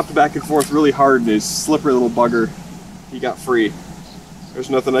flopped back and forth really hard, and his slippery little bugger, he got free. There's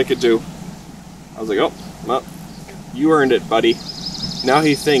nothing I could do. I was like, oh, well, you earned it, buddy. Now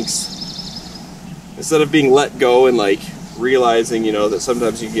he thinks, instead of being let go and like realizing, you know, that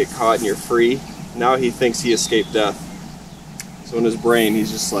sometimes you get caught and you're free, now he thinks he escaped death. So in his brain,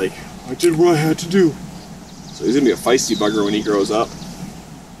 he's just like, I did what I had to do. So he's gonna be a feisty bugger when he grows up.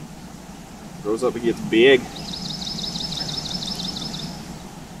 Grows up and gets big.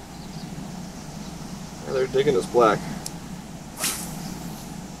 Yeah, they're digging this black.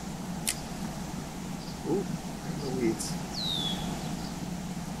 Ooh, the weeds.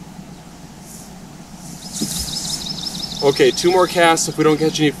 Okay, 2 more casts if we don't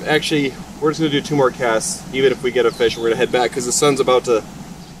catch any. Actually, we're just gonna do 2 more casts, even if we get a fish. We're gonna head back because the sun's about to.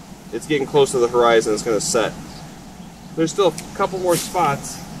 It's getting close to the horizon. It's gonna set. There's still a couple more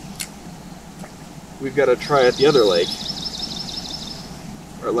spots we've got to try at the other lake.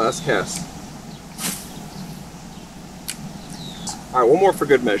 Our last cast. All right, one more for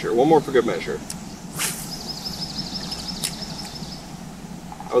good measure. One more for good measure.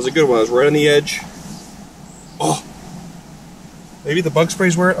 That was a good one. I was right on the edge. Oh, maybe the bug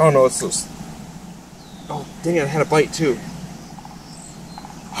spray's where it. Oh no, it's those. Oh dang it! I had a bite too.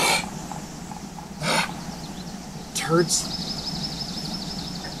 Turds.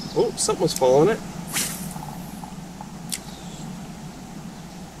 Oh, something was following it.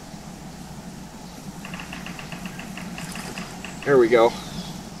 There we go.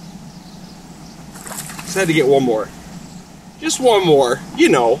 Just had to get one more. Just one more. You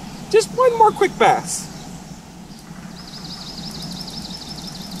know, just one more quick bass.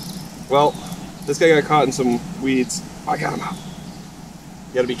 Well, this guy got caught in some weeds. I got him out.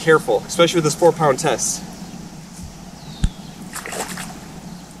 You gotta be careful, especially with this 4-pound test.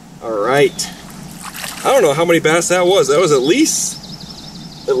 Alright. I don't know how many bass that was. That was at least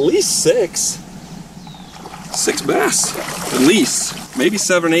 6. 6 bass. At least. Maybe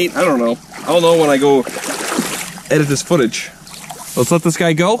 7, 8. I don't know. I'll know when I go edit this footage. Let's let this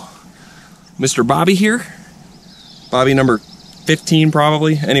guy go. Mr. Bobby here. Bobby number 15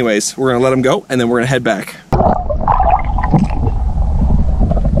 probably. Anyways, we're gonna let him go and then we're gonna head back.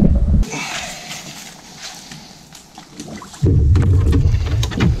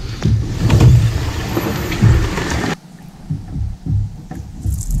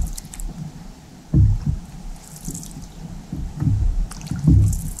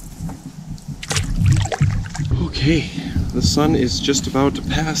 Okay, the sun is just about to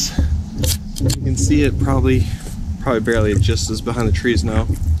pass. You can see it probably barely, it just is behind the trees now.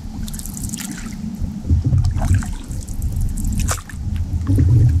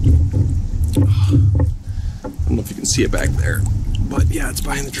 know if you can see it back there, but yeah, it's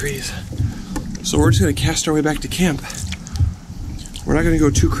behind the trees. So we're just gonna cast our way back to camp. We're not gonna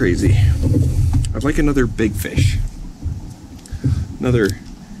go too crazy. I'd like another big fish. Another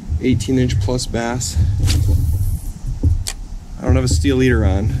 18-inch plus bass. I don't have a steel eater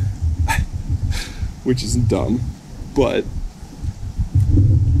on, which is dumb, but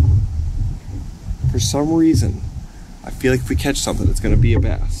for some reason, I feel like if we catch something, it's gonna be a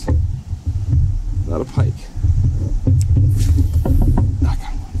bass, not a pike. Knock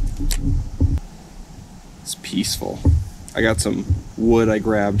on wood. It's peaceful. I got some wood I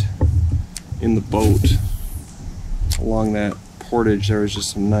grabbed in the boat. Along that portage, there was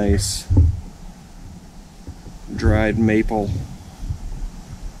just some nice dried maple,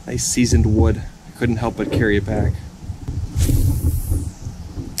 nice seasoned wood. I couldn't help but carry it back.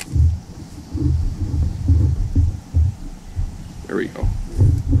 There we go.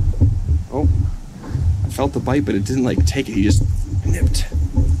 Oh, I felt the bite, but it didn't like take it. He just nipped.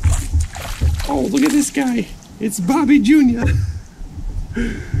 Oh, look at this guy. It's Bobby Jr.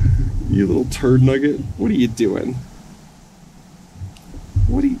 You little turd nugget. What are you doing?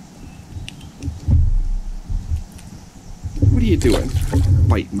 What are you doing?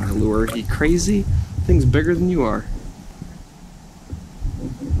 Bite my lure. Are you crazy? Thing's bigger than you are.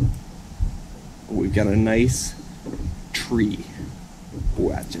 Oh, we've got a nice tree. Oh,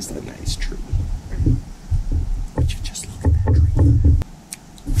 that's just a nice tree. Would you just look at that tree?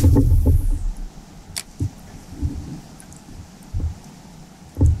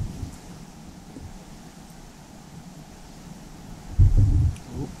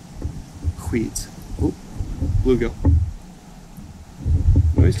 Weeds. Oh, bluegill.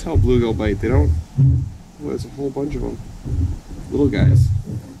 I always tell bluegill bite. They don't. Oh, there's a whole bunch of them. Little guys.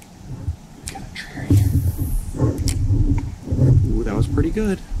 Got a tree right here. Ooh, that was pretty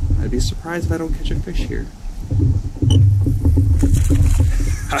good. I'd be surprised if I don't catch a fish here.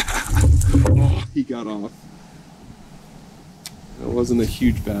 Oh, he got off. It wasn't a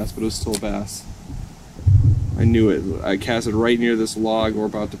huge bass, but it was still a bass. I knew it. I cast it right near this log we're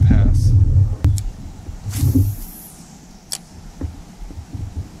about to pass.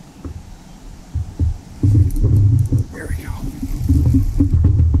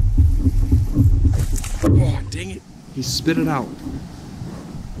 He spit it out.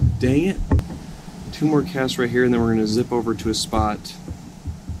 Dang it. 2 more casts right here, and then we're gonna zip over to a spot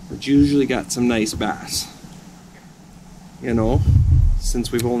that's usually got some nice bass. You know,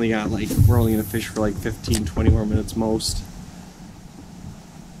 since we've only got we're only gonna fish for like 15, 20 more minutes most.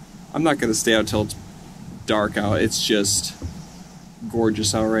 I'm not gonna stay out till it's dark out. It's just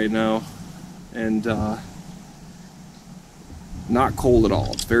gorgeous out right now. And not cold at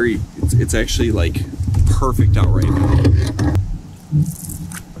all. It's actually like perfect out right now.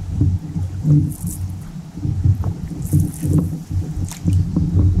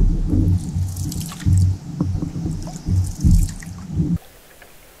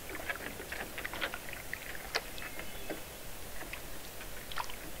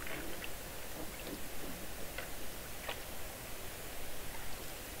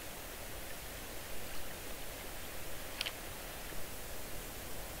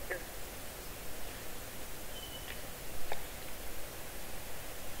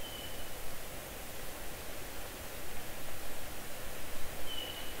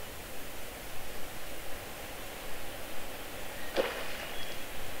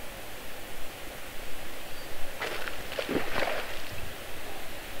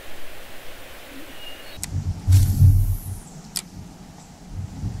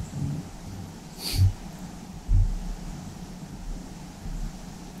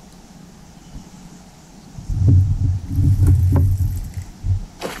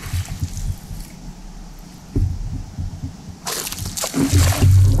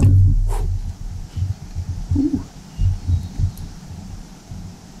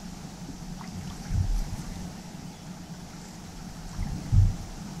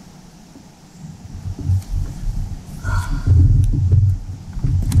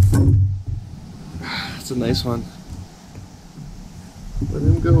 A nice one. Let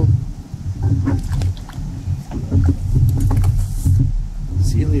him go.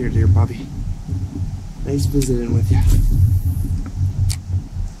 See you later, dear Bobby. Nice visiting with you.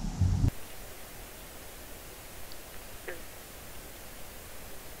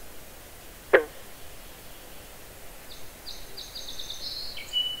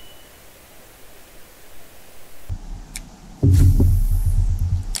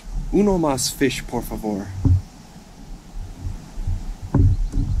 Uno más fish, por favor.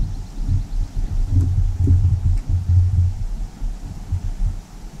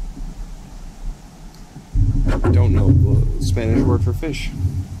 don't know the Spanish word for fish.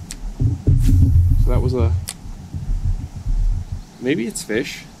 So that was a... maybe it's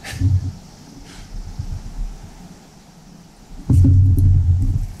fish.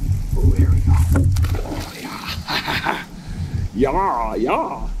 Oh, here we go. Oh, yeah. Yeah,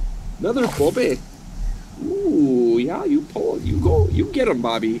 yeah. Another bobby. Ooh, yeah, you pull, you go, you get him,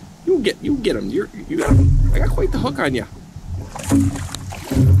 Bobby. You get him. You got him. I got quite the hook on you.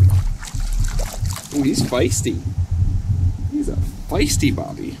 Ooh, he's feisty. He's a feisty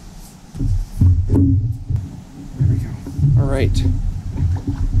Bobby. There we go. All right.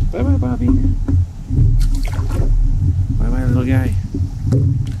 Bye bye, Bobby. Bye bye, little guy.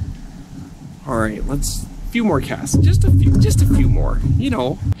 All right, let's. Few more casts. Just a few more. You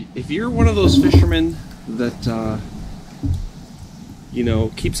know, if you're one of those fishermen that you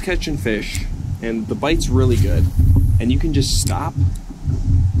know, keeps catching fish and the bite's really good and you can just stop,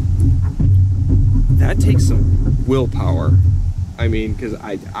 that takes some willpower. I mean, because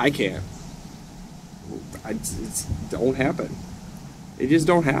I can't. It don't happen. It just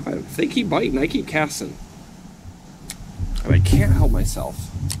don't happen. If they keep biting, I keep casting. And I can't help myself.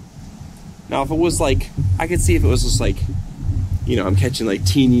 Now, if it was like, I could see if it was just like, you know, I'm catching like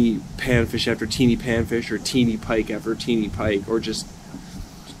teeny panfish after teeny panfish, or teeny pike after teeny pike, or just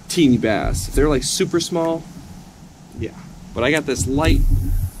teeny bass. If they're like super small, yeah. But I got this light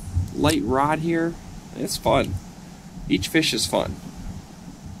rod here. It's fun. Each fish is fun.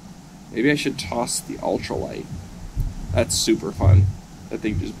 Maybe I should toss the ultralight. That's super fun. That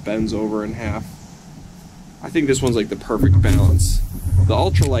thing just bends over in half. I think this one's like the perfect balance. The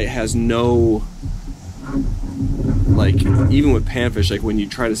ultralight has no, like, even with panfish, like when you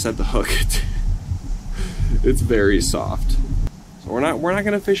try to set the hook, it's very soft. So we're not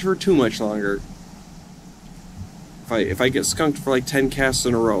gonna fish for too much longer. If I get skunked for like 10 casts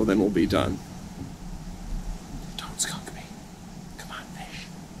in a row, then we'll be done. Don't skunk me. Come on, fish.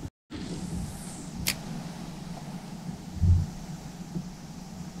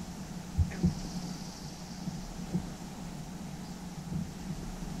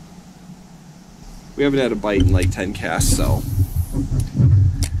 We haven't had a bite in like 10 casts, so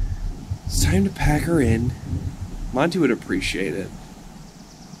it's time to pack her in. Monty would appreciate it.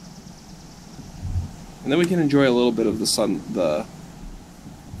 And then we can enjoy a little bit of the sun, the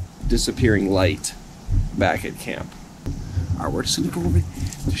disappearing light back at camp. Alright, we're just gonna go over.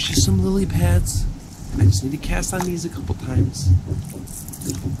 There's just some lily pads. I just need to cast on these a couple times. And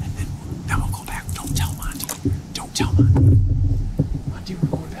then we'll go back. Don't tell Monty. Don't tell Monty. Monty, we're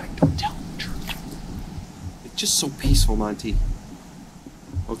going back. Don't tell him. It's just so peaceful, Monty.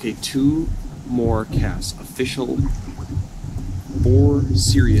 Okay, 2 more casts. Official, for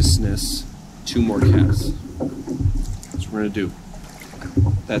seriousness, 2 more casts. That's what we're gonna do.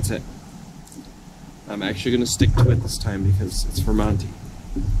 That's it. I'm actually gonna stick to it this time because it's for Monty.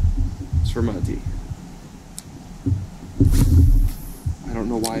 It's for Monty. I don't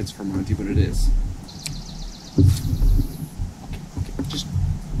know why it's for Monty, but it is. Okay, just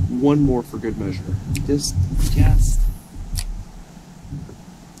 1 more for good measure.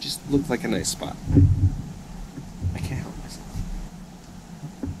 Just looked like a nice spot. I can't help myself.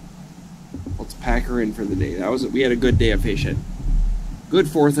 Let's pack her in for the day. We had a good day of fishing. Good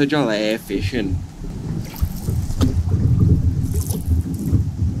 4th of July fishing.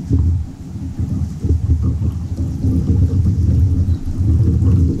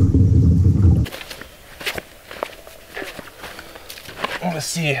 I'm gonna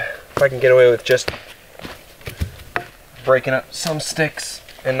see if I can get away with just breaking up some sticks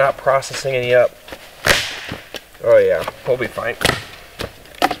and not processing any up. Oh yeah, we'll be fine.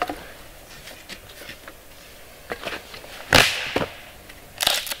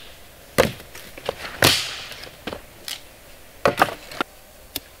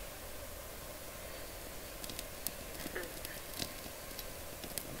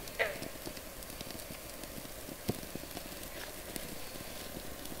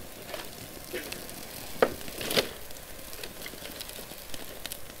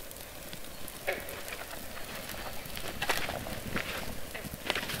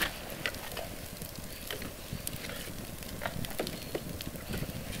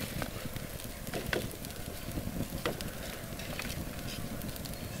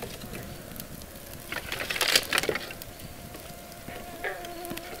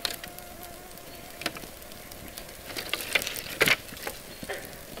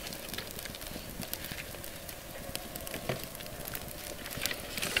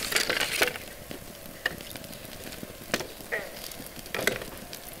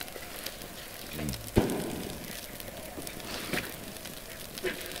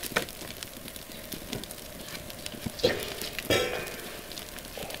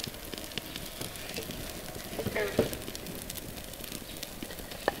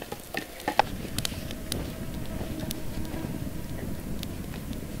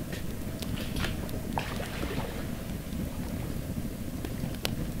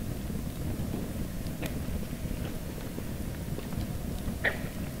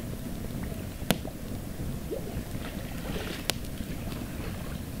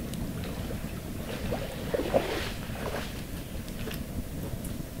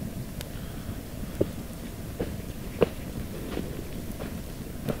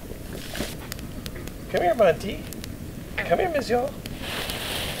 Come here, Monty. Come here, monsieur.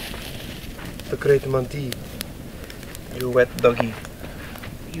 The great Monty. You wet doggy.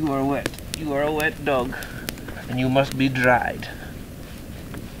 You are wet. You are a wet dog. And you must be dried.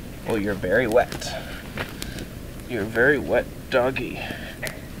 Oh, you're very wet. You're a very wet doggy.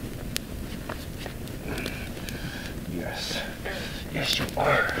 Yes. Yes, you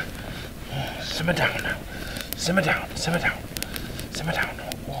are. Simmer down now. Simmer down. Simmer down. Simmer down.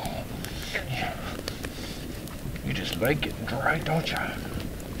 Oh. Yeah. You just like getting dry, don't you?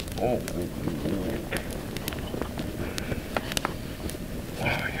 Oh. Oh,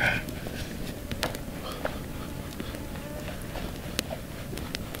 yeah.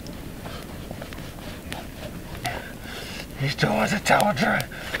 He still wants a towel dry.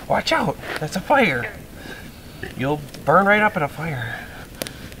 Watch out, that's a fire. You'll burn right up in a fire.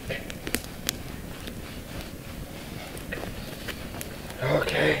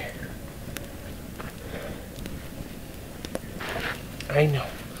 Okay. I know.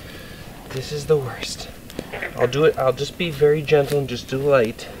 This is the worst. I'll do it, I'll just be very gentle and just do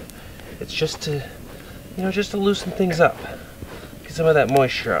light. It's just to, you know, just to loosen things up. Get some of that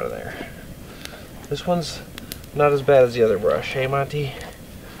moisture out of there. This one's not as bad as the other brush, hey Monty?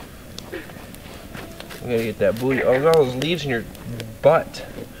 I'm gonna get that booty. Oh, look at all those leaves in your butt.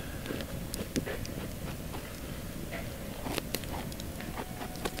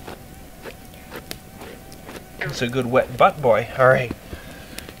 It's a good wet butt boy. Alright.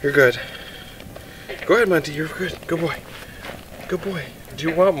 You're good. Go ahead, Monty, you're good. Good boy. Good boy. Do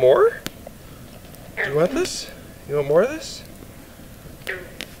you want more? Do you want this? You want more of this?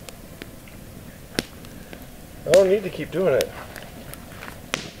 I don't need to keep doing it.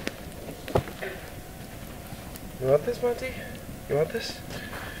 You want this, Monty? You want this?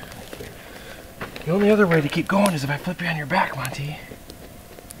 The only other way to keep going is if I flip you on your back, Monty.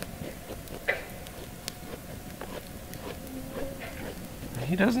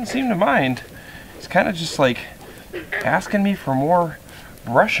 He doesn't seem to mind. He's kind of just like asking me for more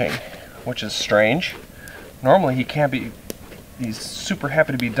brushing, which is strange. Normally he can't be, he's super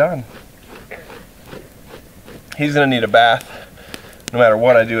happy to be done. He's gonna need a bath no matter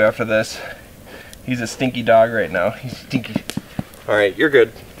what I do after this. He's a stinky dog right now. He's stinky. Alright, you're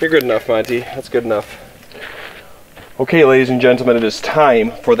good. You're good enough, Monty. That's good enough. Okay, ladies and gentlemen, it is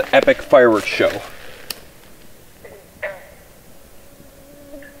time for the epic fireworks show.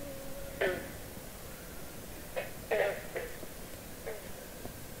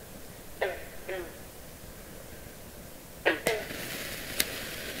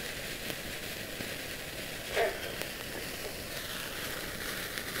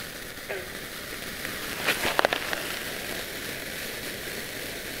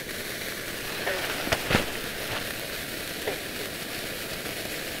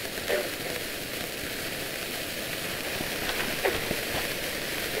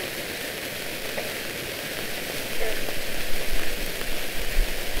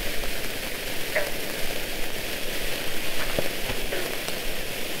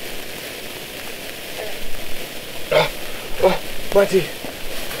 Monty,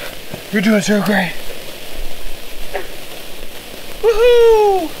 you're doing so great.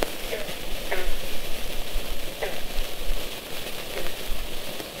 Woohoo!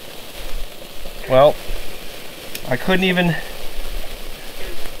 Well, I couldn't even.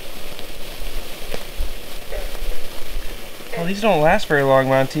 Well, these don't last very long,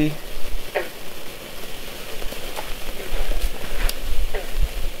 Monty.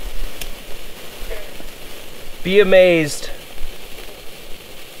 Be amazed.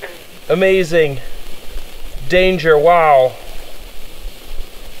 Amazing. Danger, wow.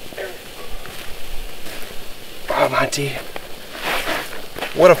 Wow, Monty.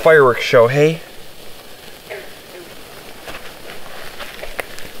 What a fireworks show, hey?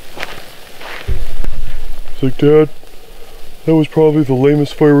 It's like, Dad, that was probably the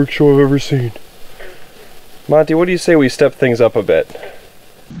lamest fireworks show I've ever seen. Monty, what do you say we step things up a bit?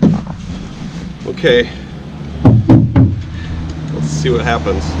 Okay. Let's see what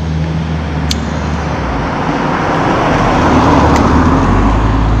happens.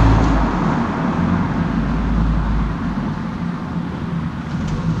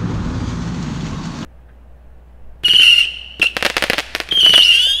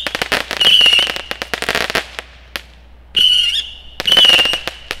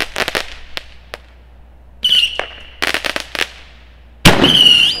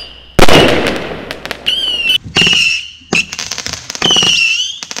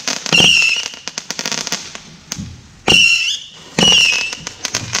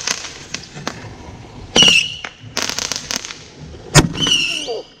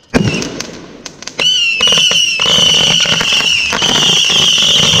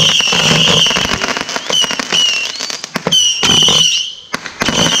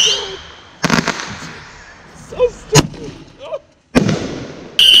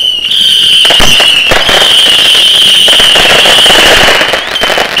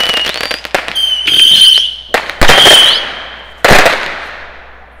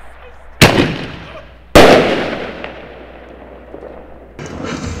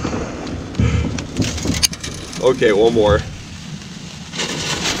 Okay, one more.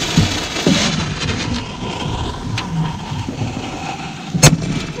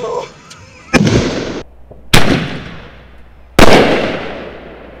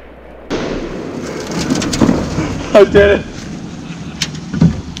 I did it.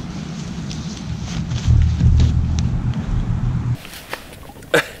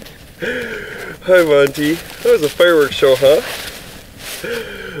 Hi Monty. That was a fireworks show, huh?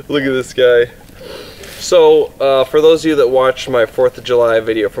 Look at this guy. So, for those of you that watched my 4th of July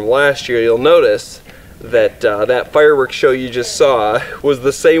video from last year, you'll notice that that fireworks show you just saw was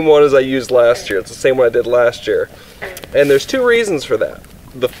the same one as I used last year. It's the same one I did last year. And there's 2 reasons for that.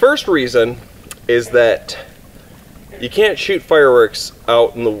 The first reason is that you can't shoot fireworks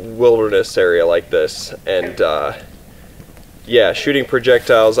out in the wilderness area like this. And yeah, shooting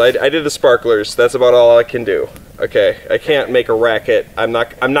projectiles. I did the sparklers. That's about all I can do. Okay, I can't make a racket. I'm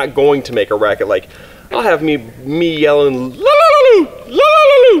not going to make a racket. Like, I'll have me yelling la la la la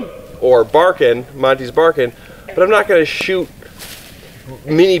la la or barking. Monty's barking, but I'm not going to shoot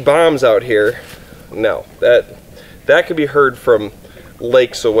mini bombs out here. No, that could be heard from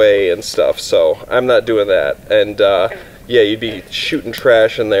lakes away and stuff. So I'm not doing that. And yeah, you'd be shooting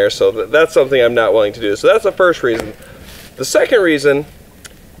trash in there. So that's something I'm not willing to do. So that's the first reason. The second reason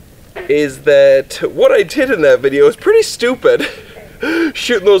is that what I did in that video is pretty stupid.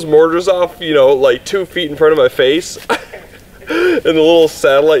 Shooting those mortars off, you know, like 2 feet in front of my face. And the little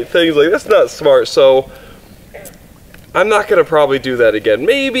satellite things, like, that's not smart. So I'm not gonna probably do that again.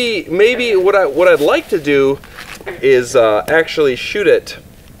 Maybe what I'd like to do is actually shoot it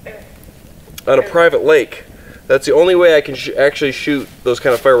on a private lake. That's the only way I can actually shoot those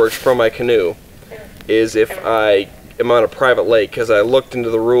kind of fireworks from my canoe, is if I am on a private lake, because I looked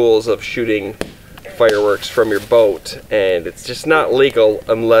into the rules of shooting fireworks from your boat, and it's just not legal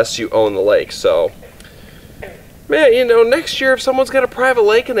unless you own the lake. So, man, you know, next year if someone's got a private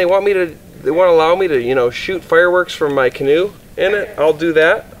lake and they want to allow me to, you know, shoot fireworks from my canoe in it, I'll do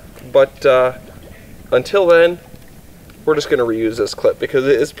that. But until then, we're just gonna reuse this clip because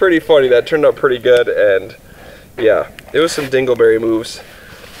it's pretty funny. That turned out pretty good, and yeah, it was some dingleberry moves.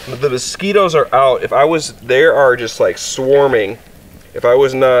 The mosquitoes are out. They are just like swarming. If I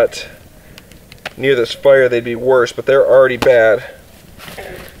was not near this fire, they'd be worse, but they're already bad.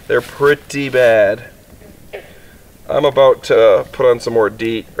 They're pretty bad. I'm about to put on some more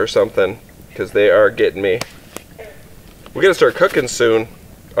DEET or something, because they are getting me. We're gonna start cooking soon.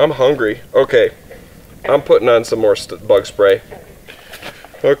 I'm hungry. Okay, I'm putting on some more bug spray.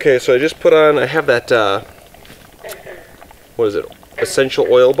 Okay, so I just put on, I have that, what is it? Essential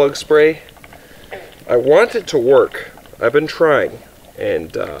oil bug spray. I want it to work. I've been trying,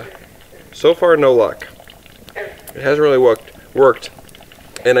 and so far no luck. It hasn't really worked.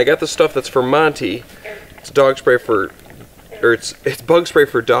 And I got the stuff that's for Monty. It's dog spray for, or it's bug spray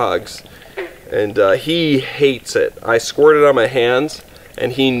for dogs, and he hates it. I squirt it on my hands,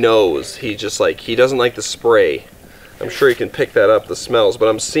 and he knows. He doesn't like the spray. I'm sure he can pick that up, the smells. But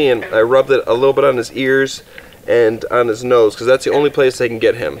I rubbed it a little bit on his ears and on his nose, because that's the only place they can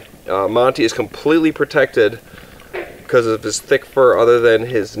get him. Monty is completely protected because of his thick fur, other than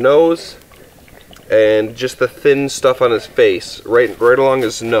his nose and just the thin stuff on his face, right along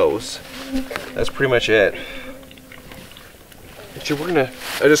his nose. That's pretty much it. Actually, I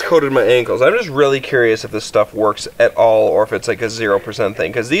just coated my ankles. I'm just really curious if this stuff works at all, or if it's like a 0%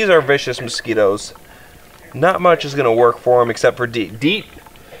 thing, because these are vicious mosquitoes. Not much is gonna work for them except for DEET.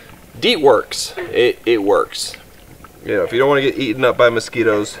 DEET works. It works. You know, if you don't want to get eaten up by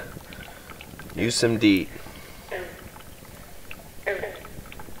mosquitoes, use some DEET.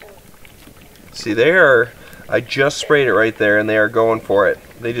 See, I just sprayed it right there, and they are going for it.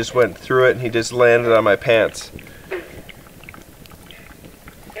 They just went through it, and he just landed on my pants.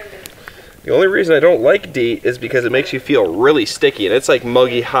 The only reason I don't like DEET is because it makes you feel really sticky, and it's like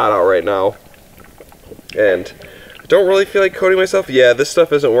muggy hot out right now. And I don't really feel like coating myself. Yeah, this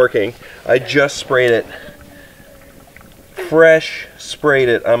stuff isn't working. I just sprayed it. Fresh sprayed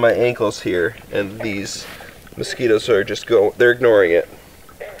it on my ankles here, and these mosquitoes are just they're ignoring it.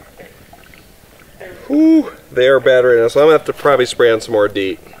 Whew, they are bad right now, so I'm gonna have to probably spray on some more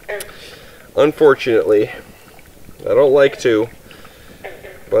DEET. Unfortunately, I don't like to,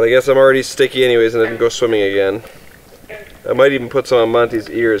 but I guess I'm already sticky anyways, and I can go swimming again. I might even put some on Monty's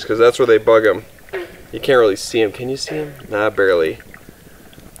ears, because that's where they bug him. You can't really see him. Can you see him? Nah, barely.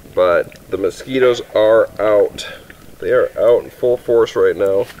 But the mosquitoes are out. They are out in full force right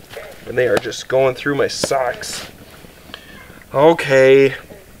now, and they are just going through my socks. Okay.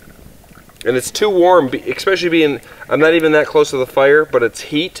 And it's too warm, especially being, I'm not even that close to the fire, but it's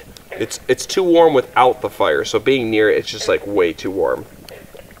heat. It's too warm without the fire, so being near it, it's just like way too warm.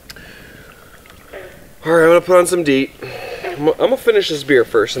 Alright, I'm gonna put on some DEET. I'm gonna finish this beer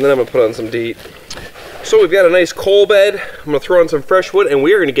first, and then I'm gonna put on some DEET. So we've got a nice coal bed. I'm gonna throw on some fresh wood, and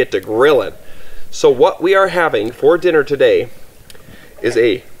we are gonna get to grilling. So what we are having for dinner today is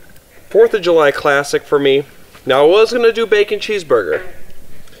a 4th of July classic for me. Now I was gonna do bacon cheeseburger,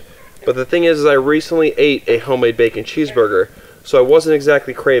 but the thing is I recently ate a homemade bacon cheeseburger, so I wasn't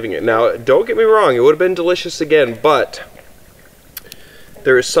exactly craving it. Now, don't get me wrong, it would have been delicious again, but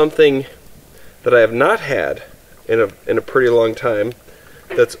there is something that I have not had in a pretty long time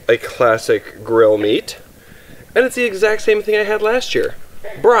that's a classic grill meat, and it's the exact same thing I had last year.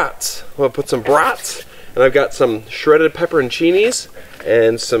 Brats. I'm gonna put some brats, and I've got some shredded pepperoncinis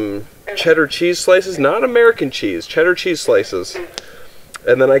and some cheddar cheese slices, not American cheese, cheddar cheese slices.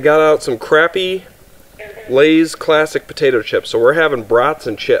 And then I got out some crappy Lay's classic potato chips. So we're having brats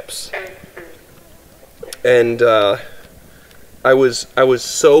and chips. And I was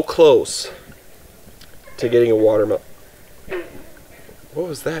so close to getting a watermelon. What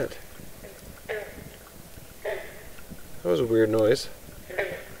was that? That was a weird noise.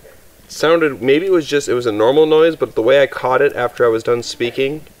 It sounded, maybe it was a normal noise, but the way I caught it after I was done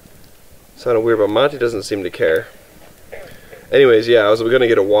speaking sounded weird, but Monty doesn't seem to care. Anyways, yeah, I was gonna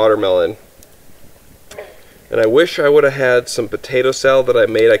get a watermelon. And I wish I would have had some potato salad that I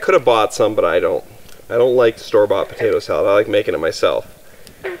made. I could have bought some, but I don't like store-bought potato salad. I like making it myself.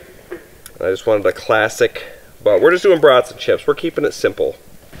 I just wanted a classic, but we're just doing brats and chips. We're keeping it simple.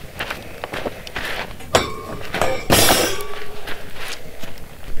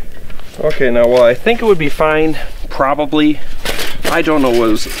 Okay, now, well, I think it would be fine, probably. I don't know what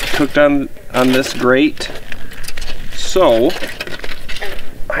was cooked on this grate. So,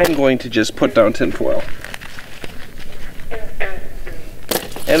 I'm going to just put down tin foil.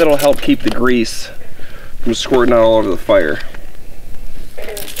 And it'll help keep the grease from squirting out all over the fire.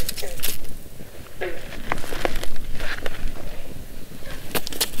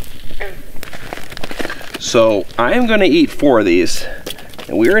 So, I am going to eat 4 of these.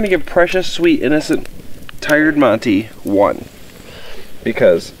 And we're going to give precious, sweet, innocent, tired Monty 1.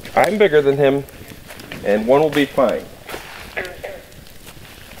 Because I'm bigger than him, and 1 will be fine.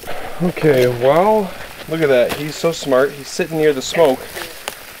 Okay, well, look at that. He's so smart. He's sitting near the smoke.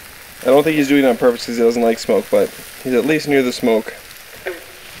 I don't think he's doing it on purpose because he doesn't like smoke, but he's at least near the smoke.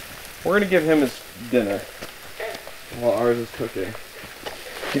 We're going to give him his dinner while ours is cooking.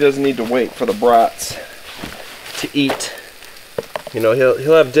 He doesn't need to wait for the brats to eat. You know,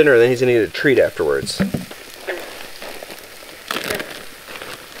 he'll have dinner and then he's going to get a treat afterwards.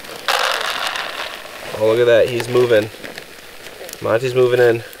 Oh, look at that. He's moving. Monty's moving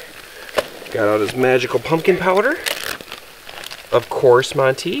in. Got out his magical pumpkin powder. Of course,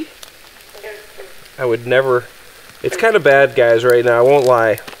 Monty. I would never... It's kind of bad, guys, right now. I won't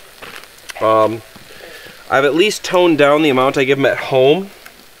lie. I've at least toned down the amount I give him at home.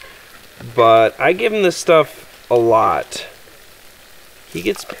 But I give him this stuff a lot. He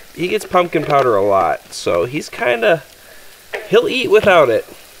gets pumpkin powder a lot. So he's kind of... He'll eat without it.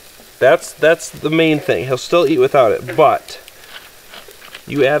 That's the main thing. He'll still eat without it. But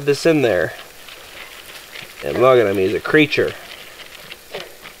you add this in there. And look at him. He's a creature.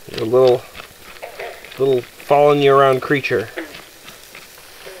 He's a little following you around creature.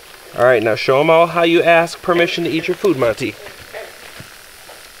 Alright, now show him how you ask permission to eat your food, Monty.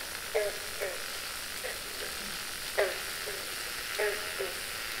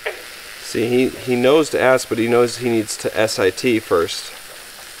 See, he knows to ask, but he knows he needs to SIT first.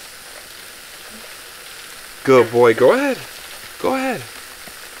 Good boy, go ahead. Go ahead.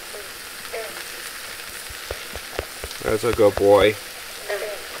 That's a good boy.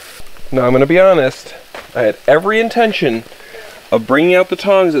 Now, I'm going to be honest. I had every intention of bringing out the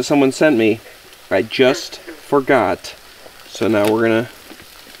tongs that someone sent me. I just forgot. So now we're going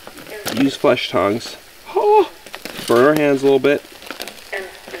to use flesh tongs. Oh, burn our hands a little bit.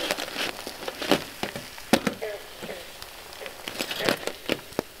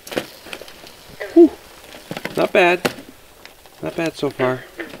 Whew. Not bad. Not bad so far.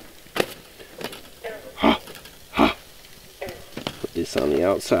 Put this on the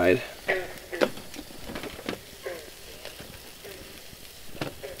outside.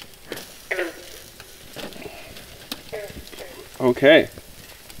 Okay.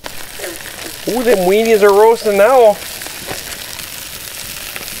 Ooh, them weenies are roasting now.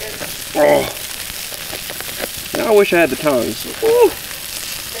 Oh. Now I wish I had the tongs. Ooh.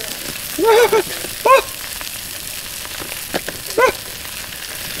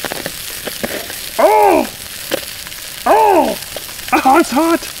 Oh! Oh! Oh, it's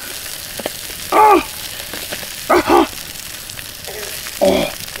hot!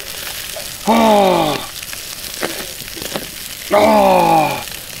 Oh. Oh.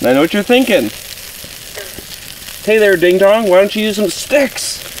 I know what you're thinking. Hey there, Ding Dong, why don't you use some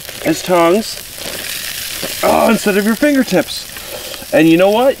sticks as tongs? Oh, instead of your fingertips. And you know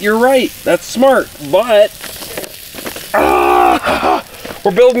what? You're right. That's smart. But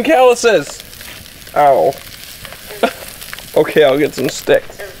we're building calluses. Ow. Okay, I'll get some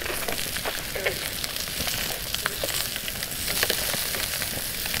sticks.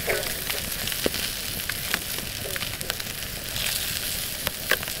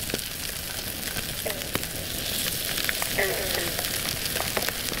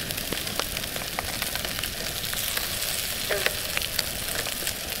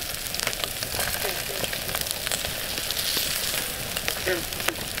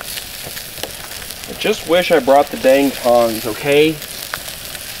 I just wish I brought the dang tongs, okay?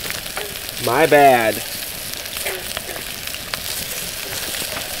 My bad.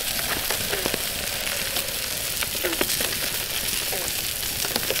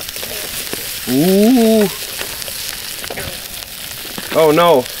 Ooh. Oh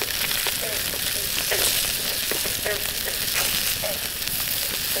no.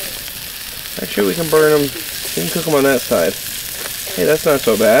 Actually, we can burn them. We can cook them on that side. Hey, that's not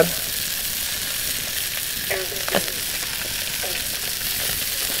so bad.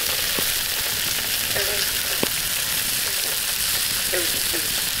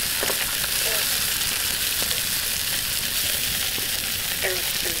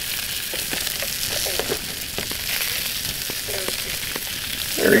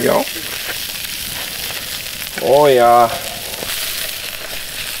 There we go. Oh yeah.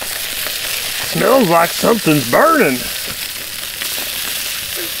 Smells like something's burning.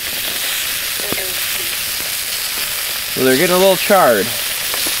 Well, they're getting a little charred.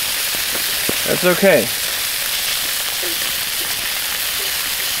 That's okay.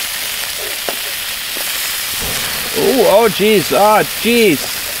 Ooh, oh jeez, oh jeez.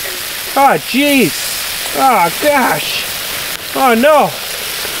 Oh jeez. Oh gosh. Oh no.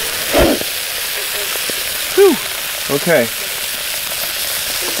 Whew. Okay.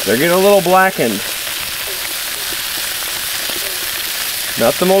 They're getting a little blackened.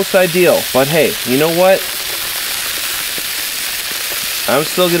 Not the most ideal, but hey, you know what? I'm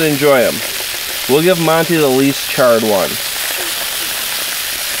still gonna enjoy them. We'll give Monty the least charred one.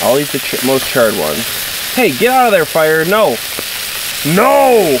 I'll eat the most charred one. Hey, get out of there, fire! No!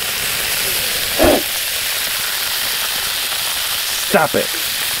 No! Stop it.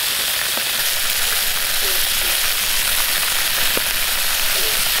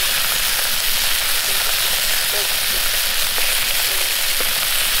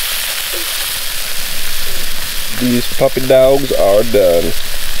 These puppy dogs are done.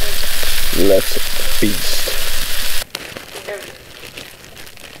 Let's feast.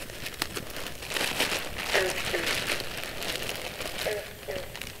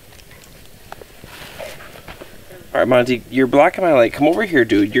 Alright, Monty, you're blocking my light. Come over here,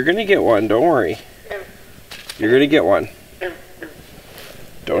 dude. You're gonna get one. Don't worry. You're gonna get one.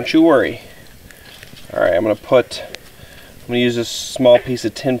 Don't you worry. Alright, I'm gonna use this small piece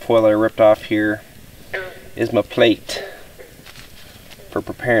of tin foil that I ripped off here. Is my plate for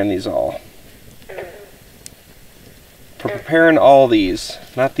preparing these all. For preparing all these,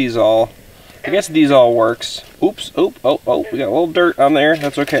 not these all. I guess these all works. Oops, oh, we got a little dirt on there.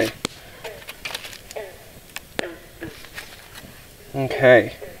 That's okay.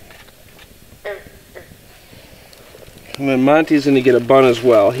 Okay. And then Monty's gonna get a bun as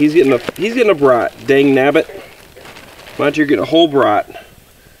well. He's getting a brat. Dang nabbit. Monty, you're getting a whole brat.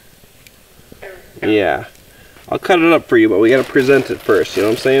 Yeah. I'll cut it up for you, but we gotta present it first. You know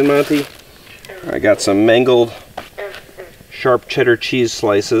what I'm saying, Monty? I got some mangled sharp cheddar cheese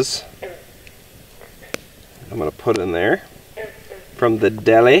slices. I'm gonna put in there from the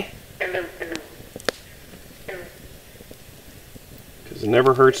deli. Because it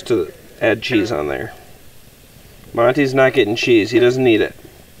never hurts to add cheese on there. Monty's not getting cheese. He doesn't need it.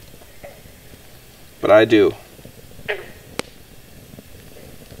 But I do.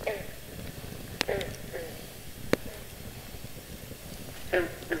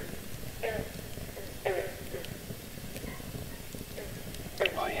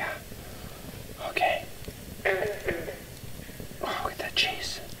 Oh yeah. Okay. Oh, look at that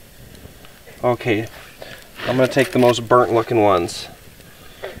cheese. Okay. I'm gonna take the most burnt looking ones.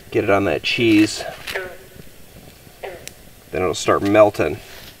 Get it on that cheese. Then it'll start melting.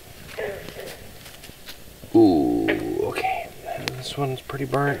 Ooh, okay. This one's pretty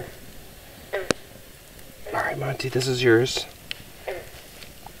burnt. Alright, Monty, this is yours.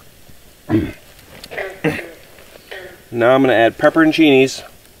 Now I'm going to add pepperoncinis.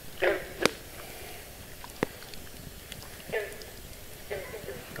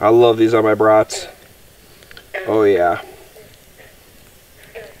 I love these on my brats. Oh yeah.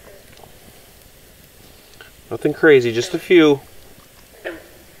 Nothing crazy, just a few.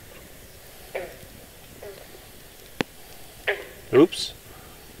 Oops.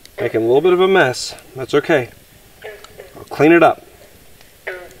 Making a little bit of a mess. That's okay. I'll clean it up.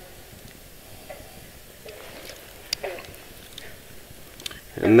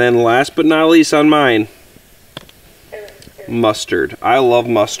 And then last but not least on mine, mustard. I love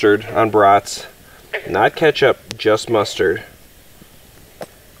mustard on brats. Not ketchup, just mustard.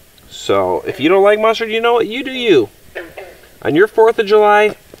 So if you don't like mustard, you know what? You do you. On your 4th of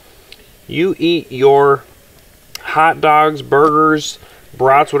July, you eat your hot dogs, burgers,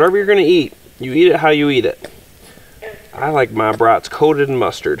 brats, whatever you're going to eat. You eat it how you eat it. I like my brats coated in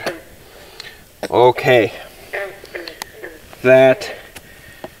mustard. Okay. That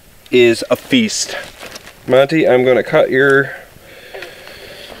is a feast. Monty, I'm going to cut your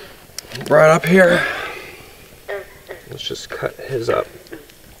brat up here. Let's just cut his up.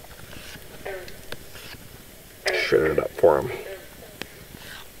 Shred it up for him.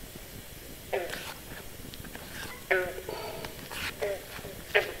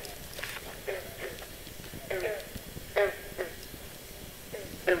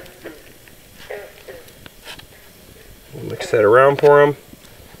 We'll mix that around for him.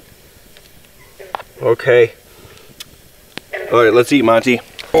 Okay. Alright, let's eat, Monty.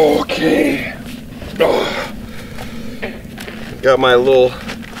 Okay. Oh. Got my little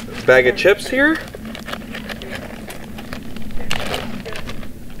bag of chips here.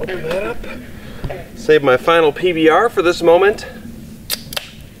 Open that up. Save my final PBR for this moment.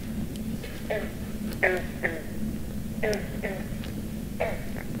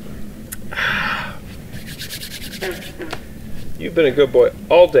 You've been a good boy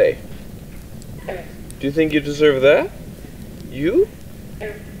all day. Do you think you deserve that? You?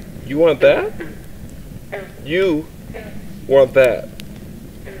 You want that? You want that?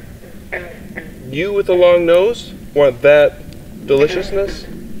 You with the long nose want that deliciousness?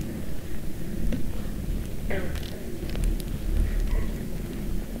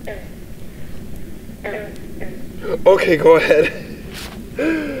 Okay, go ahead.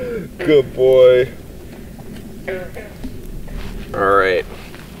 Good boy. All right.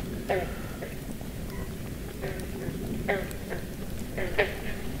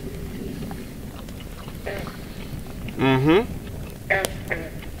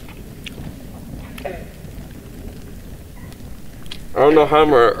 I don't know how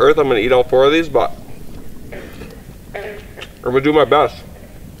on earth I'm gonna eat all 4 of these, but I'm gonna do my best.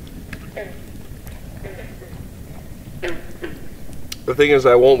 The thing is,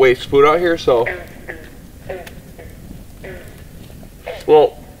 I won't waste food out here, so.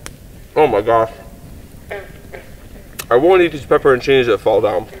 Well, oh my gosh. I won't eat these pepperoncinis that fall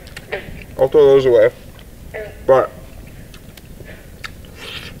down. I'll throw those away. But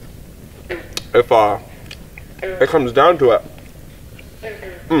if it comes down to it,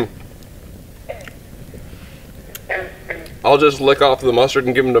 I'll just lick off the mustard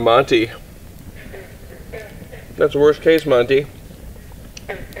and give them to Monty. That's the worst case, Monty.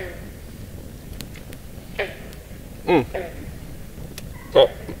 Oh.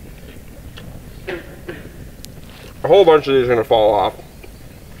 A whole bunch of these are gonna fall off.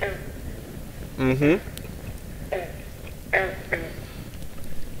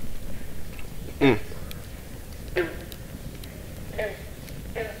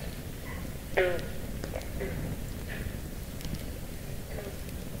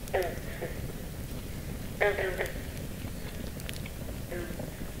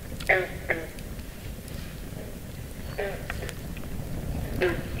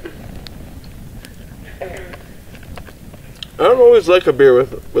 I don't always like a beer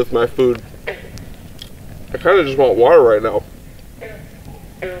with my food. I kind of just want water right now.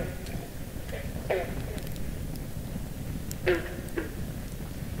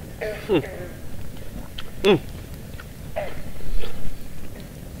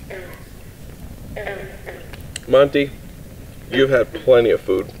 Monty, you've had plenty of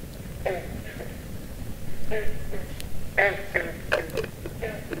food.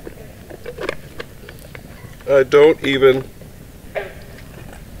 I don't even...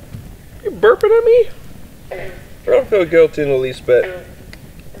 You burping at me? I don't feel guilty in the least bit.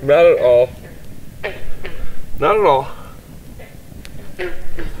 Not at all. Not at all.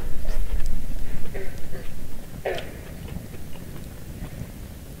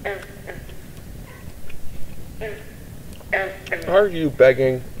 Are you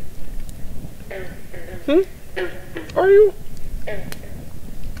begging? Are you?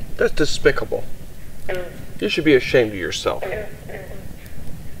 That's despicable. You should be ashamed of yourself.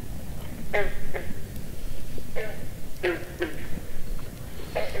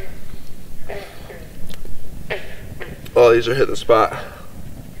 Oh, these are hitting the spot.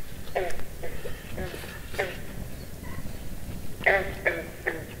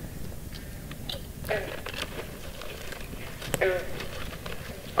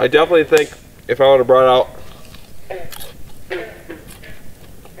 I definitely think if I would have brought out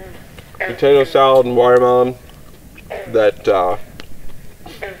potato salad and watermelon, that I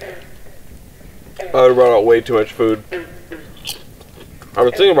would have brought out way too much food. I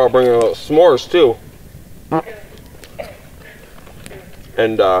was thinking about bringing out s'mores too.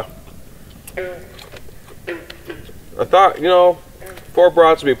 And I thought, you know, 4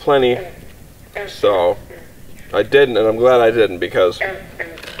 brats would be plenty, so I didn't, and I'm glad I didn't, because I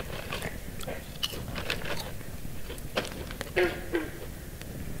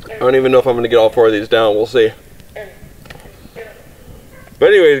don't even know if I'm going to get all 4 of these down. We'll see. But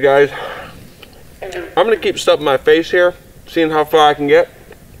anyways, guys, I'm going to keep stuffing my face here, seeing how far I can get.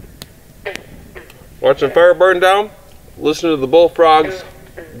 Watching fire burn down, listen to the bullfrogs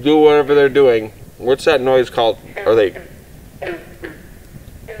do whatever they're doing. What's that noise called? Are they?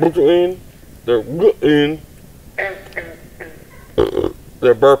 They're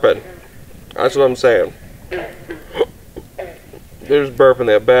burping. That's what I'm saying. They're just burping.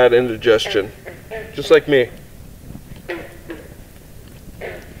 They have bad indigestion, just like me.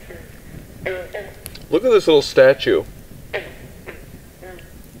 Look at this little statue.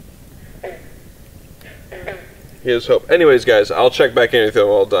 He has hope. Anyways, guys, I'll check back in with you when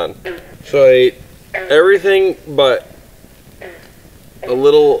I'm all done. So I ate everything but a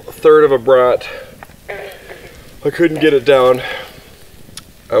little third of a brat. I couldn't get it down.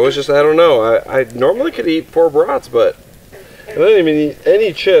 I was just, I don't know. I normally could eat 4 brats, but I didn't even eat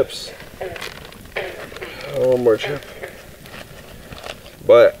any chips. Oh, one more chip.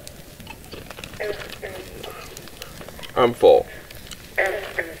 But I'm full.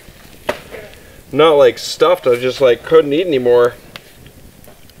 Not like stuffed, I just like couldn't eat anymore.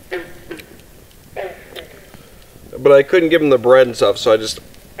 But I couldn't give him the bread and stuff, so I just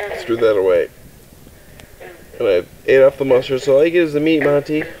threw that away. And I ate off the mustard, so all I get is the meat,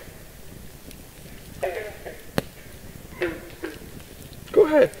 Monty. Go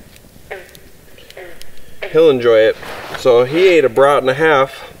ahead. He'll enjoy it. So he ate a brat and a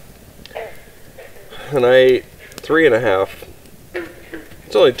half, and I ate 3 and a half.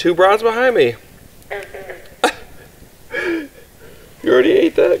 It's only 2 brats behind me. You already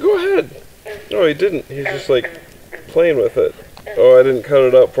ate that? Go ahead. No, he didn't. He's just like playing with it. Oh, I didn't cut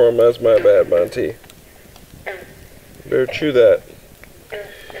it up for him. That's my bad, Monty. Better chew that.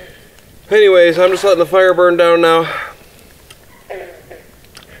 Anyways, I'm just letting the fire burn down now.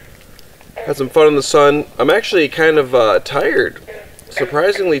 Had some fun in the sun. I'm actually kind of tired.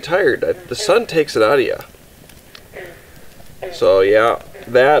 Surprisingly tired. The sun takes it out of you. So yeah,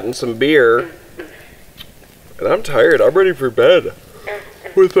 that and some beer. And I'm tired. I'm ready for bed.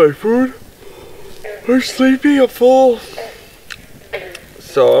 With my food. I'm sleepy. I'm full.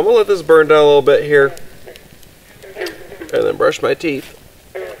 So I'm going to let this burn down a little bit here. And then brush my teeth.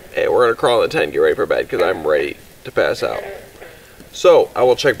 And we're going to crawl in the tent and get ready for bed because I'm ready to pass out. So I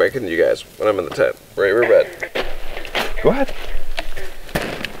will check back in with you guys when I'm in the tent. Ready for bed. Go ahead.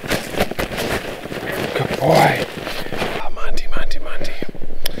 Good boy. Oh, Monty.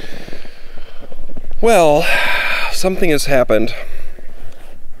 Well, something has happened.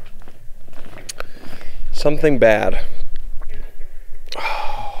 Something bad. Oh,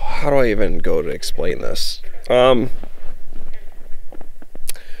 how do I even go to explain this?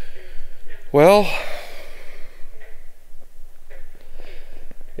 Well,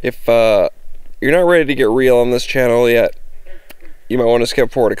 if you're not ready to get real on this channel yet, you might want to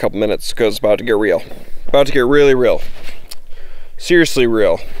skip forward a couple minutes because it's about to get real. About to get really real. Seriously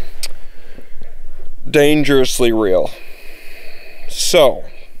real. Dangerously real. So,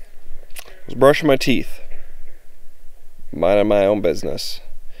 I was brushing my teeth. Minding my own business.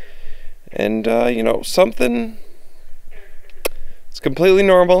 And, you know, something, it's completely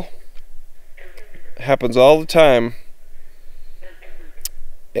normal. It happens all the time.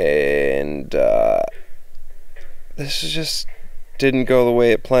 And, this just didn't go the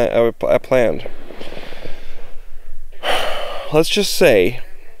way I planned. Let's just say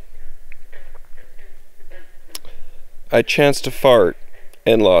I chanced to fart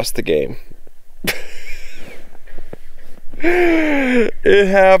and lost the game. It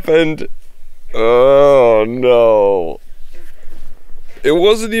happened. Oh no. It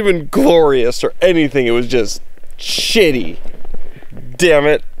wasn't even glorious or anything. It was just shitty. Damn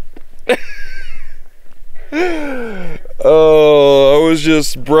it. Oh, I was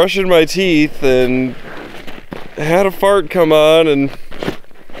just brushing my teeth and had a fart come on, and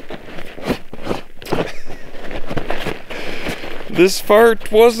this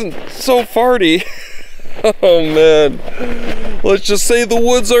fart wasn't so farty. Oh man. Let's just say the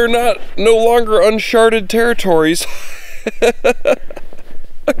woods are no longer uncharted territories.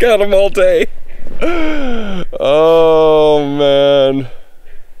 I got them all day. Oh man.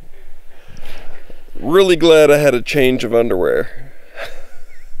 Really glad I had a change of underwear.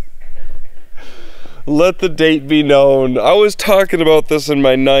 Let the date be known. I was talking about this in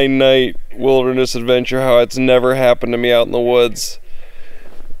my 9-night wilderness adventure, how it's never happened to me out in the woods.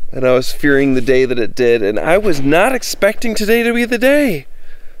 And I was fearing the day that it did, and I was not expecting today to be the day.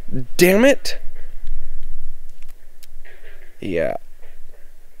 Damn it. Yeah.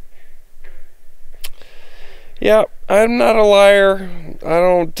 Yeah, I'm not a liar. I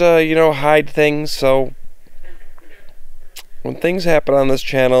don't, hide things, so when things happen on this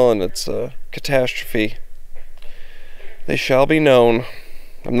channel and it's a catastrophe, they shall be known.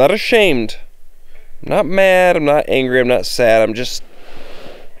 I'm not ashamed. I'm not mad, I'm not angry, I'm not sad, I'm just...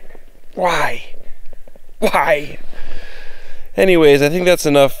 Why? Why? Anyways, I think that's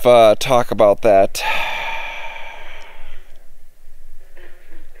enough talk about that.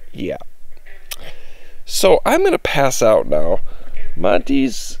 Yeah. So I'm gonna pass out now.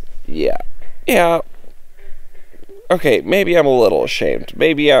 Monty's, yeah. Okay, maybe I'm a little ashamed.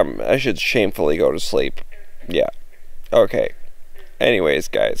 Maybe I should shamefully go to sleep. Yeah. Okay. Anyways,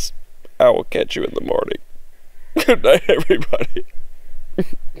 guys, I will catch you in the morning. Good night, everybody.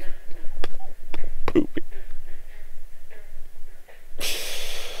 Poopy.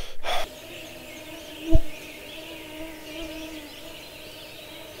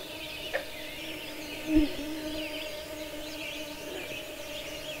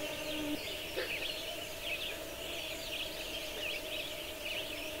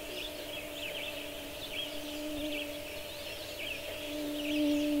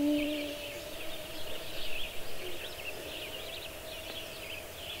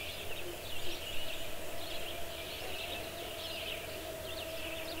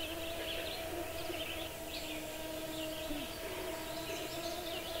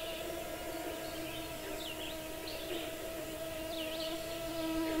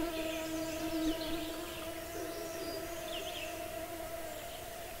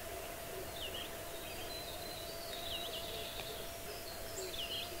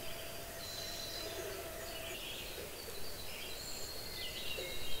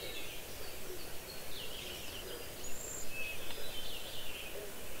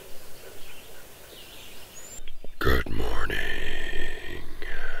 Good morning.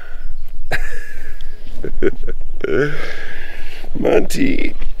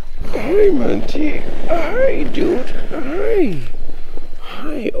 Monty. Hi, Monty. Hi, dude. Hi.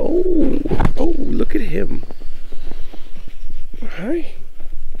 Hi. Oh, look at him. Hi.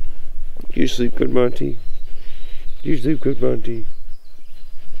 You sleep good, Monty? You sleep good, Monty?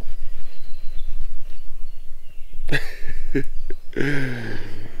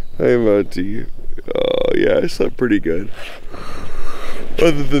 Hi, Monty. Oh, yeah, I slept pretty good.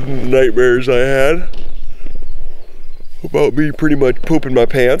 Other than the nightmares I had about me pretty much pooping my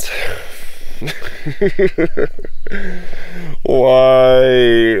pants. Why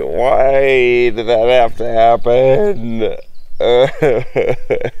did that have to happen?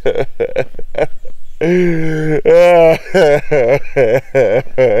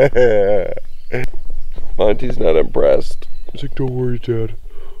 Monty's not impressed. He's like, don't worry, Dad.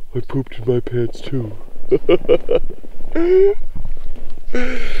 I pooped in my pants too.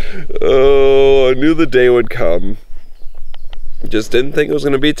 Oh, I knew the day would come. Just didn't think it was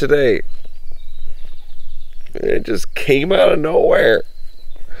going to be today. It just came out of nowhere.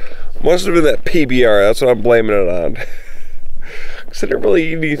 Must have been that PBR, that's what I'm blaming it on. Because I didn't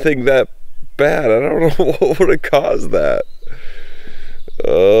really eat anything that bad. I don't know what would have caused that.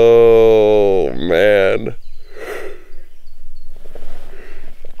 Oh, man.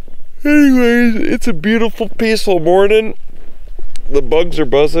 Anyways, it's a beautiful, peaceful morning. The bugs are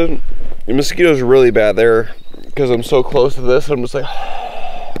buzzing. The mosquitoes are really bad there because I'm so close to this. I'm just like,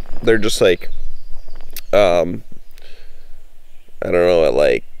 they're just like, I don't know, at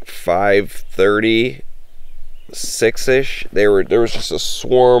like 5:30, 6-ish. There was just a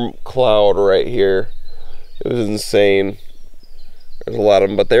swarm cloud right here. It was insane. There's a lot of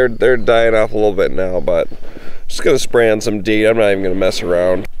them, but they're dying off a little bit now. But I'm just gonna spray on some DEET. I'm not even gonna mess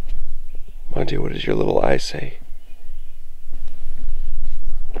around. Monty, what does your little eye say?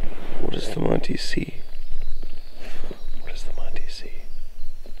 What does the Monty see? What does the Monty see?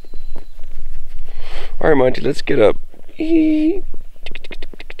 Alright, Monty, let's get up.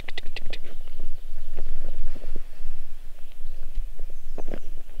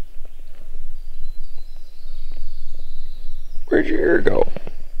 Where'd your ear go?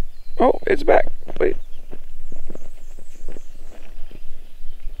 Oh, it's back. Wait.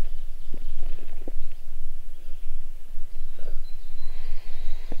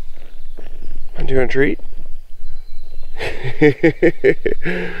 Want you a treat?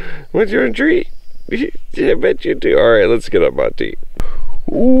 Want you a treat? I bet you do. Alright, let's get up, Monty.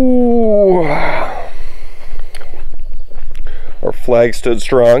 Ooh. Our flag stood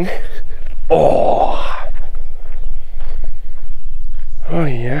strong. Oh. Oh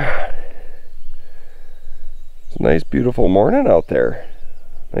yeah. It's a nice beautiful morning out there.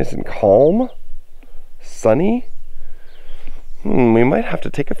 Nice and calm. Sunny. We might have to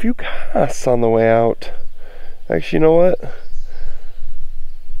take a few casts on the way out. Actually, you know what?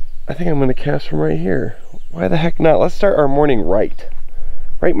 I think I'm gonna cast from right here. Why the heck not? Let's start our morning right.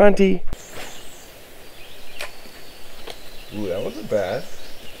 Right, Monty? Ooh, that wasn't bad.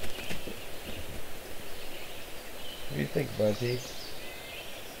 What do you think, Monty?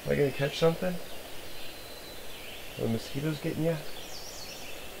 Am I gonna catch something? Are the mosquitoes getting you?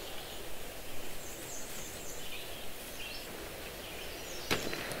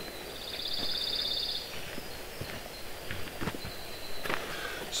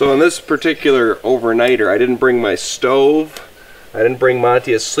 So on this particular overnighter, I didn't bring my stove. I didn't bring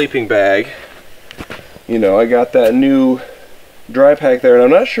Monty a sleeping bag. You know, I got that new dry pack there, and I'm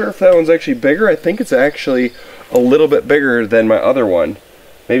not sure if that one's actually bigger. I think it's actually a little bit bigger than my other one.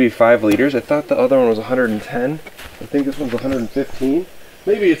 Maybe 5 liters. I thought the other one was 110. I think this one's 115.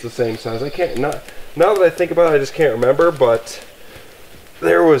 Maybe it's the same size. I can't, now that I think about it, I just can't remember, but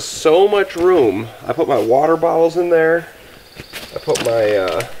there was so much room. I put my water bottles in there. I put my,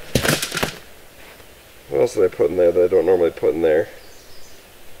 what else did I put in there that I don't normally put in there?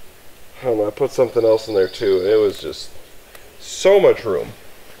 I don't know, I put something else in there too. It was just so much room.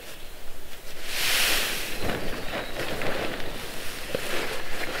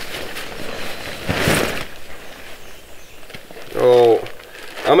 Oh,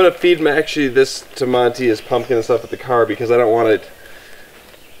 I'm gonna feed actually this to Monty as pumpkin and stuff at the car because I don't want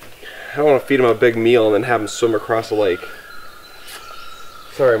to feed him a big meal and then have him swim across the lake.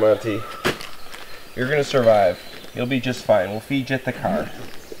 Sorry, Monty. You're gonna survive. You'll be just fine. We'll feed you at the car.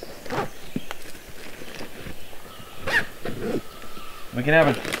 We can have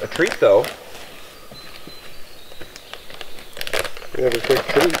a treat though. We can have a quick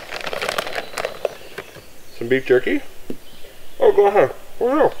treat. Some beef jerky? Oh, go ahead.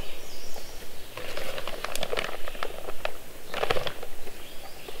 Oh no.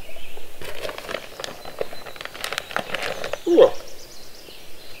 Ooh.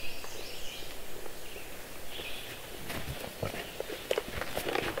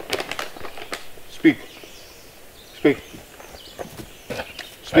 Speak. Speak.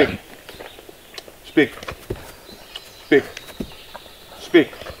 Speak. Speak. Speak. Speak.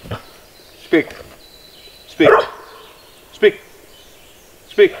 Speak. Speak. Speak.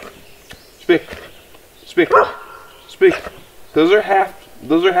 Speak. Speak. Speak. Speak. Those are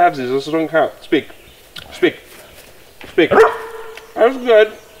halvesies. Those don't count. Speak. Speak. Speak. That was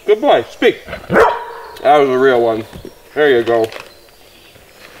good. Good boy. Speak. That was a real one. There you go.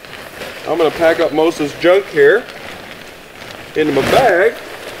 I'm gonna pack up most of this junk here into my bag.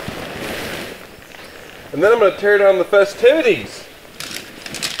 And then I'm gonna tear down the festivities.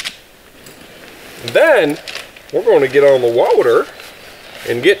 And then we're going to get on the water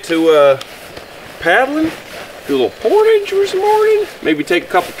and get to paddling, do a little portage this morning, maybe take a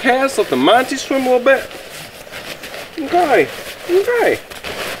couple casts, let the Monty swim a little bit. Okay, okay.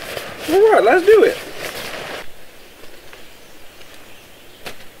 All right, let's do it.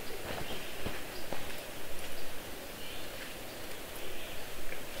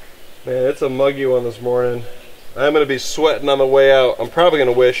 Man, it's a muggy one this morning. I'm going to be sweating on the way out. I'm probably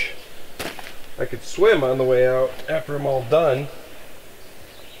going to wish I could swim on the way out after I'm all done.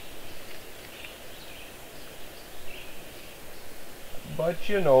 But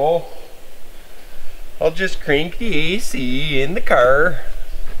you know, I'll just crank the AC in the car.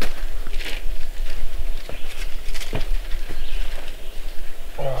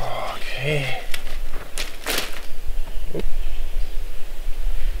 Okay.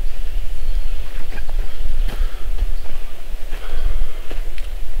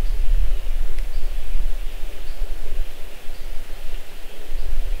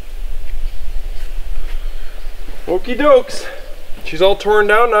 Okie dokes. She's all torn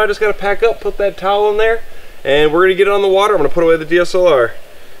down. Now I just gotta pack up, put that towel in there, and we're gonna get it on the water. I'm gonna put away the DSLR.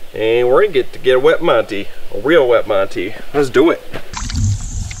 And we're gonna get a wet Monty, a real wet Monty. Let's do it.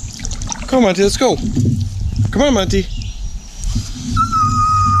 Come on, Monty, let's go. Come on, Monty.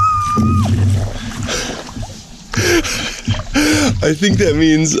 I think that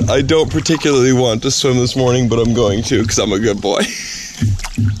means I don't particularly want to swim this morning, but I'm going to because I'm a good boy.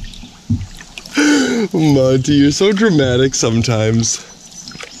 Monty, you're so dramatic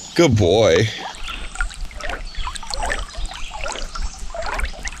sometimes. Good boy.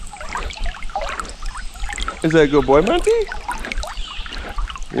 Is that a good boy, Monty?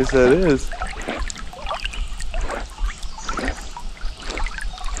 Yes, that is.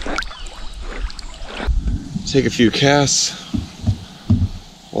 Take a few casts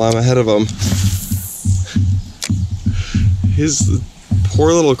while I'm ahead of him. His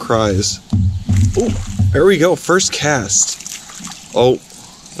poor little cries. Oh, there we go, first cast. Oh,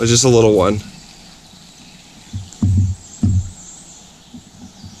 it was just a little one.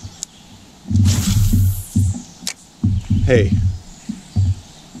 Hey,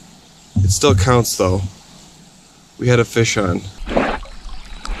 it still counts though. We had a fish on.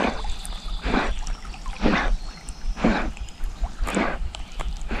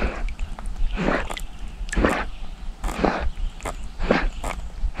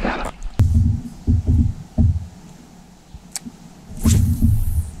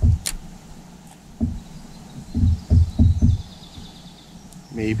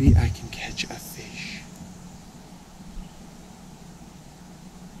 Maybe I can catch a fish.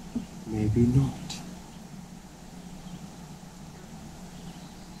 Maybe not.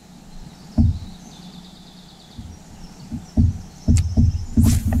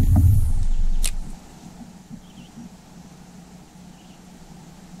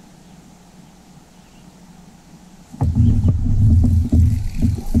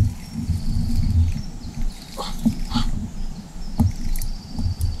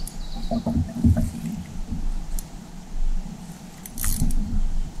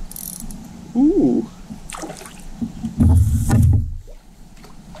 Ooh.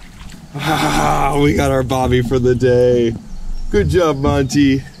 Ah, we got our Bobby for the day. Good job,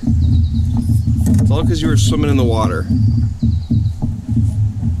 Monty. It's all because you were swimming in the water.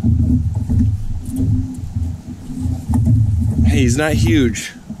 Hey, he's not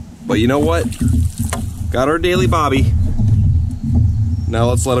huge, but you know what? Got our daily Bobby. Now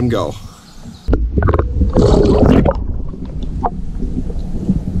let's let him go.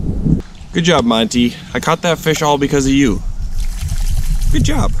 Good job, Monty. I caught that fish all because of you. Good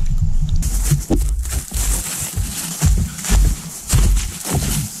job.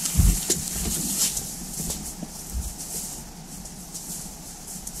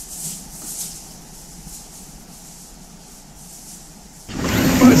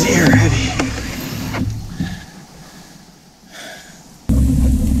 What's here, Eddie?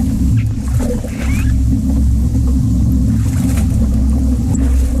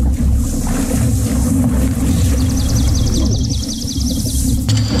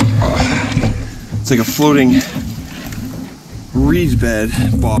 It's like a floating reed bed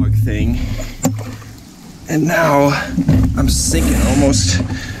bog thing. And now I'm sinking almost.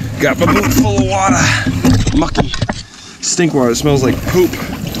 Got my boot full of water. Mucky. Stink water. It smells like poop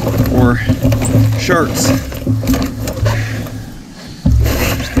or sharks.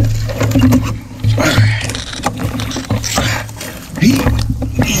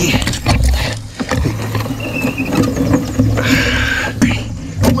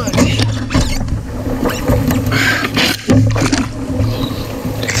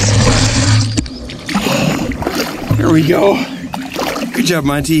 There we go. Good job,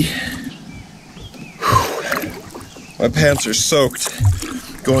 Monty. My pants are soaked.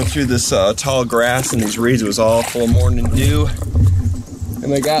 Going through this tall grass and these reeds, it was all full of morning dew. And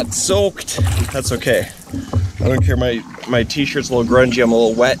they got soaked. That's okay. I don't care, my t-shirt's a little grungy, I'm a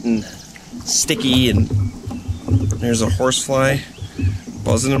little wet and sticky, and there's a horsefly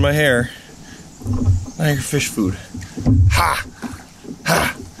buzzing in my hair. Now your fish food. Ha!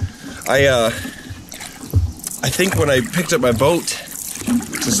 Ha! I think when I picked up my boat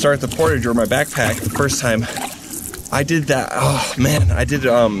to start the portage, or my backpack the first time, I did that. Oh man, I did,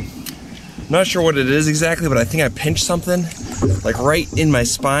 I'm not sure what it is exactly, but I think I pinched something like right in my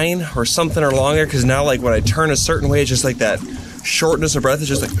spine or something along there, because now like when I turn a certain way, it's just like that shortness of breath. It's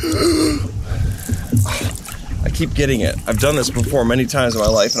just like, I keep getting it. I've done this before many times in my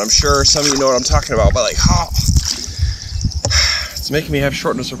life, and I'm sure some of you know what I'm talking about, but like, oh, it's making me have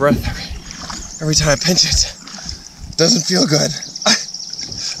shortness of breath every time I pinch it. Doesn't feel good.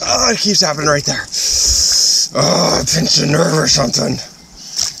 Oh, it keeps happening right there. Oh, I pinched a nerve or something.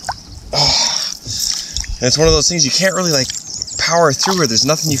 Oh. And it's one of those things you can't really like power through, or there's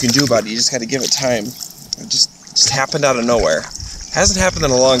nothing you can do about it. You just got to give it time. It just happened out of nowhere. Hasn't happened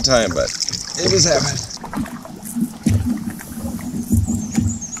in a long time, but it has happened.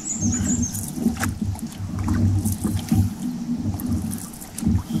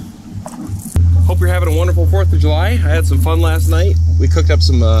 Hope you're having a wonderful 4th of July. I had some fun last night. We cooked up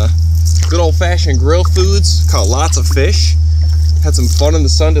some good old-fashioned grill foods, caught lots of fish, had some fun in the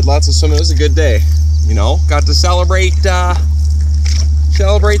sun, did lots of swimming. It was a good day. You know, got to celebrate the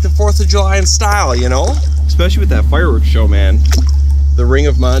 4th of July in style, you know? Especially with that fireworks show, man. The Ring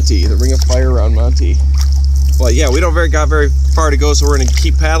of Monty, the Ring of Fire around Monty. Well, yeah, we don't got very far to go, so we're gonna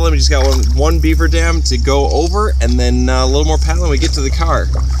keep paddling. We just got one beaver dam to go over, and then a little more paddling, we get to the car.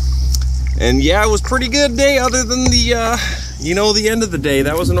 And yeah, it was a pretty good day, other than the, you know, the end of the day.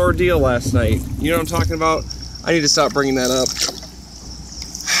 That was an ordeal last night. You know what I'm talking about? I need to stop bringing that up.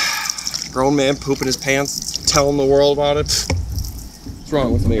 Grown man pooping his pants, telling the world about it. What's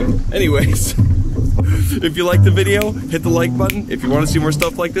wrong with me? Anyways, if you like the video, hit the like button. If you want to see more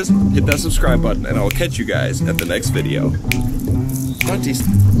stuff like this, hit that subscribe button, and I will catch you guys at the next video. Monty's.